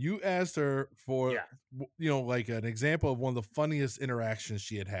 You asked her for, like an example of one of the funniest interactions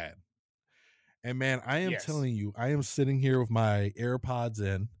she had. And man, I am telling you, I am sitting here with my AirPods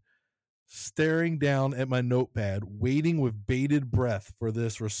in, staring down at my notepad, waiting with bated breath for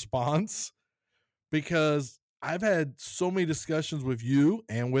this response, because I've had so many discussions with you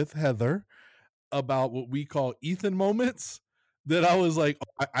and with Heather about what we call Ethan moments that I was like,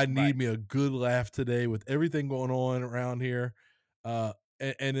 I need me a good laugh today with everything going on around here.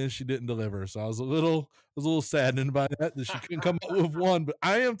 And then she didn't deliver. So I was a little saddened by that she couldn't come up with one. But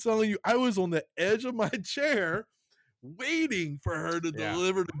I am telling you, I was on the edge of my chair waiting for her to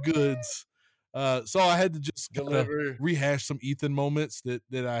deliver the goods. So I had to just rehash some Ethan moments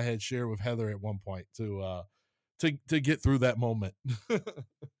that I had shared with Heather at one point to get through that moment.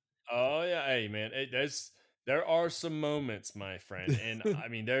 Oh yeah, hey man, there are some moments, my friend, and I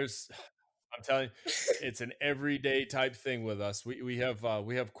mean, I'm telling you, it's an everyday type thing with us. We have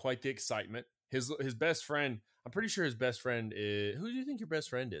quite the excitement. His best friend, I'm pretty sure his best friend is. Who do you think your best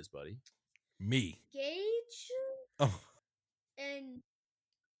friend is, buddy? Me. Gage. Oh. And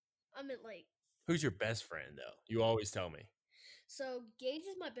I meant like. Who's your best friend though? You always tell me. So Gage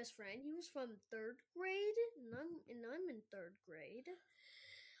is my best friend. He was from 3rd grade, and I'm in 3rd grade.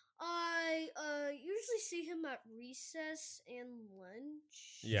 I usually see him at recess and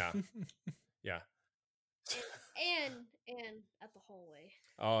lunch. Yeah. Yeah. And at the hallway.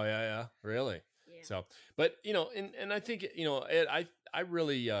 Oh yeah. Really. Yeah. So, but and I think Ed, I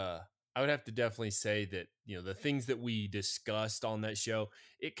really I would have to definitely say that the things that we discussed on that show,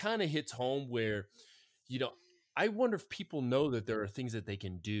 it kind of hits home where I wonder if people know that there are things that they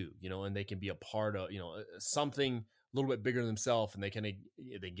can do, and they can be a part of something a little bit bigger than themselves, and they can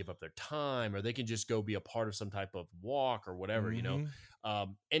give up their time, or they can just go be a part of some type of walk or whatever, Mhm.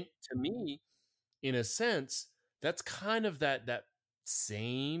 And to me, in a sense, that's kind of that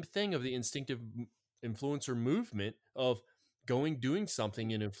same thing of the instinctive influencer movement of doing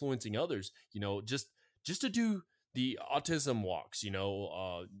something and influencing others, just to do the autism walks,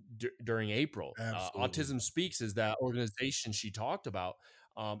 during April. Absolutely. Autism Speaks is that organization she talked about.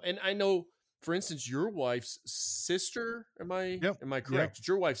 And I know, for instance, your wife's sister, am I Yep. correct? It's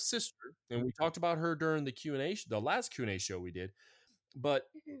your wife's sister. And we talked about her during the Q&A, the last Q&A show we did. But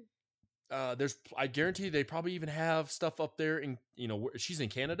I guarantee they probably even have stuff up there in, she's in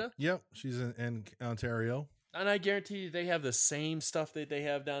Canada. Yep. She's in Ontario. And I guarantee they have the same stuff that they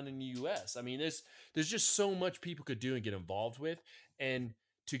have down in the US. I mean, there's just so much people could do and get involved with. And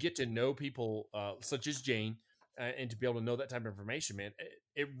to get to know people such as Jane and to be able to know that type of information, man,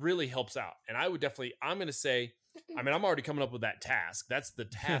 it really helps out. And I'm going to say, I'm already coming up with that task. That's the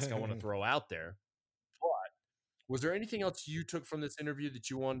task I want to throw out there. Was there anything else you took from this interview that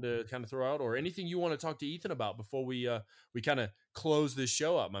you wanted to kind of throw out, or anything you want to talk to Ethan about before we kind of close this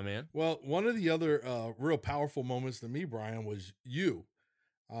show up, my man? Well, one of the other real powerful moments to me, Brian, was you.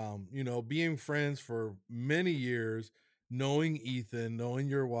 Being friends for many years, knowing Ethan, knowing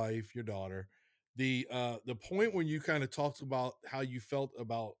your wife, your daughter. The point when you kind of talked about how you felt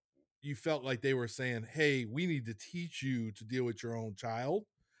like they were saying, "Hey, we need to teach you to deal with your own child."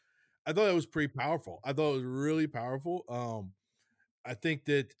 I thought it was pretty powerful. I thought it was really powerful. I think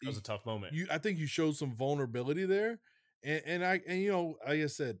that was a tough moment. I think you showed some vulnerability there, and like I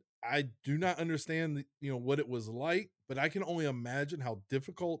said, I do not understand what it was like, but I can only imagine how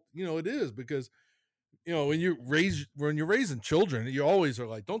difficult it is, because when you're raising children, you always are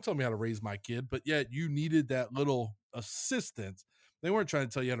like, don't tell me how to raise my kid, but yet you needed that little assistance. They weren't trying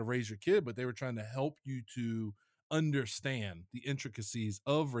to tell you how to raise your kid, but they were trying to help you to understand the intricacies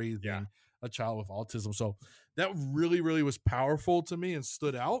of raising a child with autism. So that really, really was powerful to me and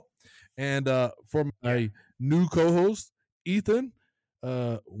stood out. And for my new co-host, Ethan,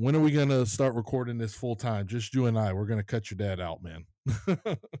 when are we going to start recording this full time? Just you and I. We're going to cut your dad out, man.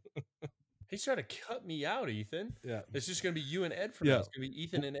 He's trying to cut me out, Ethan. Yeah. It's just going to be you and Ed for now. It's going to be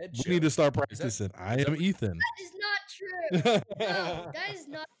Ethan and Ed show. We need to start practicing. I am Ethan. That is not true. No, that is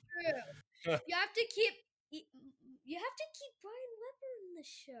not true. You have to keep Brian Weber in the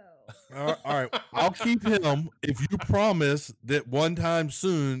show. All right. I'll keep him if you promise that one time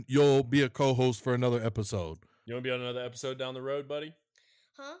soon you'll be a co-host for another episode. You want to be on another episode down the road, buddy?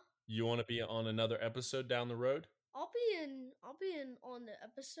 Huh? You want to be on another episode down the road? I'll be in on the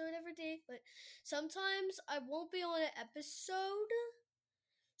episode every day, but sometimes I won't be on an episode.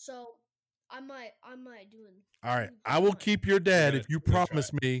 So I might do it. All right. I will keep your dad if you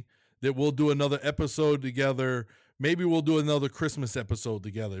promise me that we'll do another episode together. Maybe we'll do another Christmas episode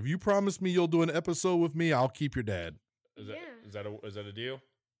together. If you promise me you'll do an episode with me, I'll keep your dad. Is that a deal?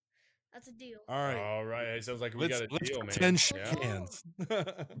 That's a deal. All right. All right. It sounds like we got a deal, man. Pretend shake hands.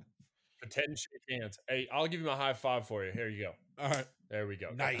 Pretend shake hands. Hey, I'll give you my high five for you. Here you go. All right. There we go.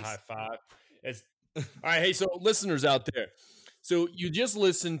 Nice. High five. All right. Hey, so listeners out there. So you just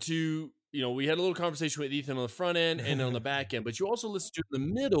listened to, we had a little conversation with Ethan on the front end and on the back end, but you also listened to in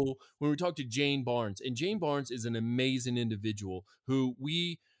the middle when we talked to Jane Barnes. And Jane Barnes is an amazing individual who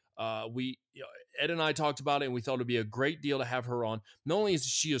Ed and I talked about it, and we thought it'd be a great deal to have her on. Not only is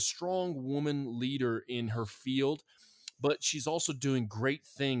she a strong woman leader in her field, but she's also doing great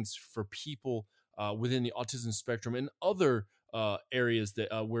things for people within the autism spectrum and other areas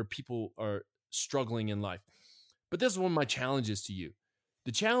that where people are struggling in life. But this is one of my challenges to you.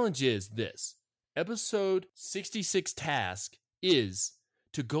 The challenge is this. Episode 66 task is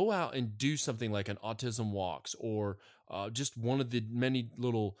to go out and do something like an autism walks or just one of the many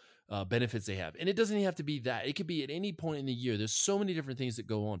little benefits they have. And it doesn't even have to be that. It could be at any point in the year. There's so many different things that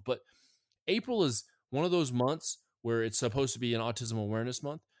go on. But April is one of those months where it's supposed to be an autism awareness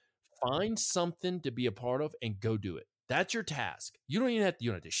month. Find something to be a part of and go do it. That's your task. You don't have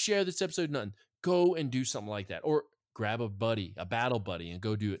to share this episode, nothing. Go and do something like that. Or grab a battle buddy, and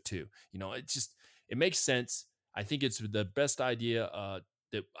go do it too. It makes sense. I think it's the best idea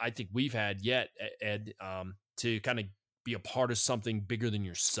that I think we've had yet, Ed, to kind of be a part of something bigger than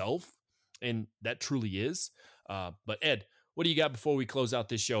yourself. And that truly is. But Ed, what do you got before we close out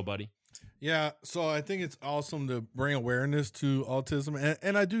this show, buddy? Yeah, so I think it's awesome to bring awareness to autism.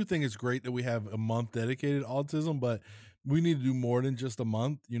 And I do think it's great that we have a month dedicated to autism, but we need to do more than just a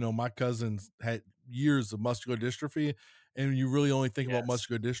month. You know, my cousins had years of muscular dystrophy, and you really only think about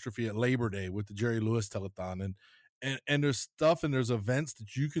muscular dystrophy at Labor Day with the Jerry Lewis telethon. And there's stuff and there's events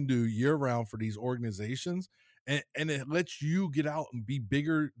that you can do year round for these organizations. And it lets you get out and be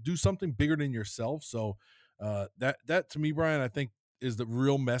bigger, do something bigger than yourself. So that to me, Brian, I think is the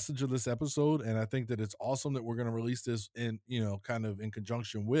real message of this episode. And I think that it's awesome that we're going to release this in, kind of in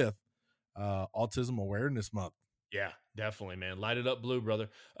conjunction with Autism Awareness Month. Yeah, definitely, man. Light it up blue, brother.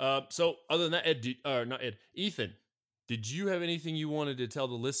 So other than that, Ethan, did you have anything you wanted to tell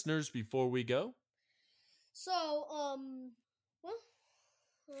the listeners before we go? So,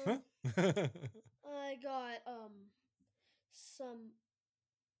 I got some.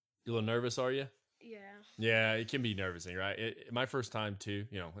 You a little nervous, are you? Yeah. Yeah, it can be nervousing, right? My first time too,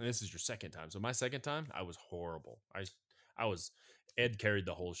 and this is your second time. So my second time, I was horrible. I was Ed carried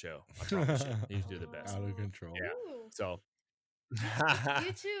the whole show. I promise you, he was doing the best. Out of control. Yeah. Ooh. So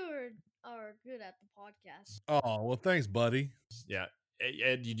You two are good at the podcast. Oh, well, thanks, buddy. yeah,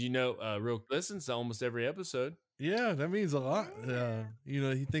 Ed, did you know? Listens to almost every episode. Yeah, that means a lot.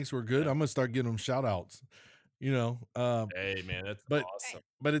 He thinks we're good. I'm gonna start giving him shout outs. Hey man, that's awesome.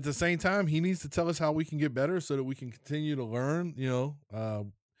 But at the same time, he needs to tell us how we can get better so that we can continue to learn.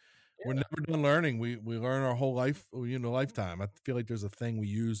 We're never done learning. We learn our whole life, lifetime. I feel like there's a thing we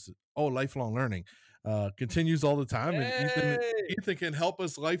use. Oh, lifelong learning continues all the time. And Ethan can help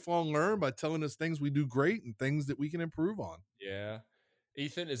us lifelong learn by telling us things we do great and things that we can improve on. Yeah.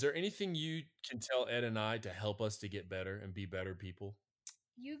 Ethan, is there anything you can tell Ed and I to help us to get better and be better people?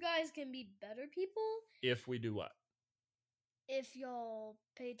 You guys can be better people if we do what? If y'all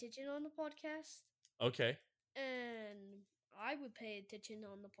pay attention on the podcast. Okay. And I would pay attention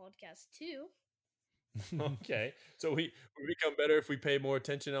on the podcast too. Okay. So we become better if we pay more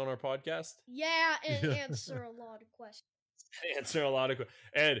attention on our podcast? Yeah, and answer a lot of questions. Answer a lot of questions.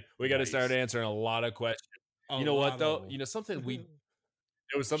 Ed, we got to start answering a lot of questions. You know what, though? Something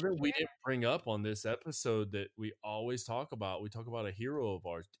it was something we didn't bring up on this episode that we always talk about. We talk about a hero of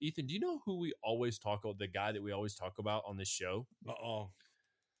ours. Ethan, do you know who we always talk about, the guy that we always talk about on this show? Uh-oh.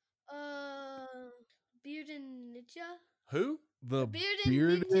 Bearded Ninja? Who? The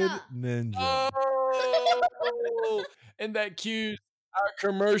Bearded Ninja. Oh! And that cues our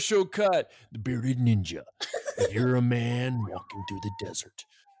commercial cut. The Bearded Ninja. If you're a man walking through the desert,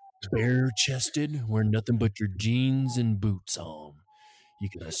 bare-chested, wearing nothing but your jeans and boots on. You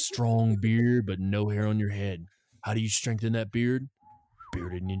got a strong beard, but no hair on your head. How do you strengthen that beard?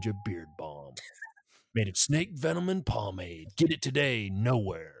 Bearded Ninja Beard Balm. Made of snake venom and pomade. Get it today,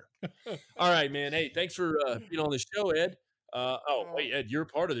 nowhere. All right, man. Hey, thanks for being on the show, Ed. Wait, Ed, you're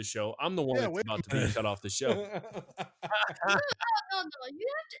part of the show. I'm the one that's about to be cut off the show. No. You have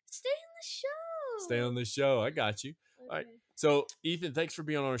to stay in the show. Stay on the show. I got you. Okay. All right. So, Ethan, thanks for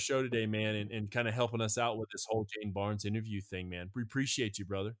being on our show today, man, and kind of helping us out with this whole Jane Barnes interview thing, man. We appreciate you,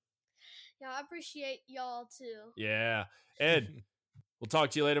 brother. Yeah, I appreciate y'all too. Yeah. Ed, we'll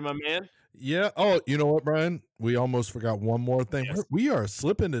talk to you later, my man. Yeah. Oh, you know what, Brian? We almost forgot one more thing. Yes. We are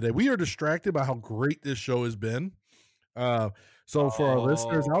slipping today. We are distracted by how great this show has been. So for our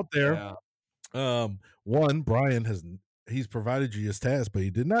listeners out there, one, Brian he's provided you his task, but he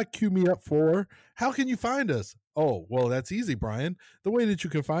did not cue me up for how can you find us? Oh, well, that's easy, Brian. The way that you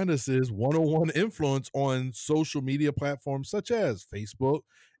can find us is 101 Influence on social media platforms such as Facebook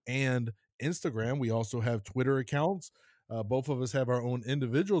and Instagram. We also have Twitter accounts. Both of us have our own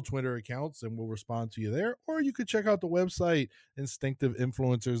individual Twitter accounts, and we'll respond to you there. Or you could check out the website,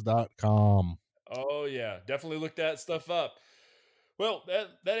 instinctiveinfluencers.com. Oh, yeah. Definitely look that stuff up. Well, that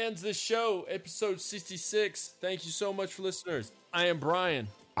ends this show, episode 66. Thank you so much for listeners. I am Brian.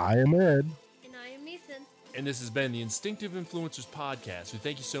 I am Ed. And I am Ethan. And this has been the Instinctive Influencers Podcast. We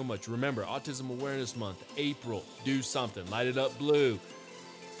thank you so much. Remember, Autism Awareness Month, April. Do something. Light it up blue.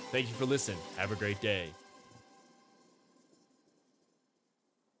 Thank you for listening. Have a great day.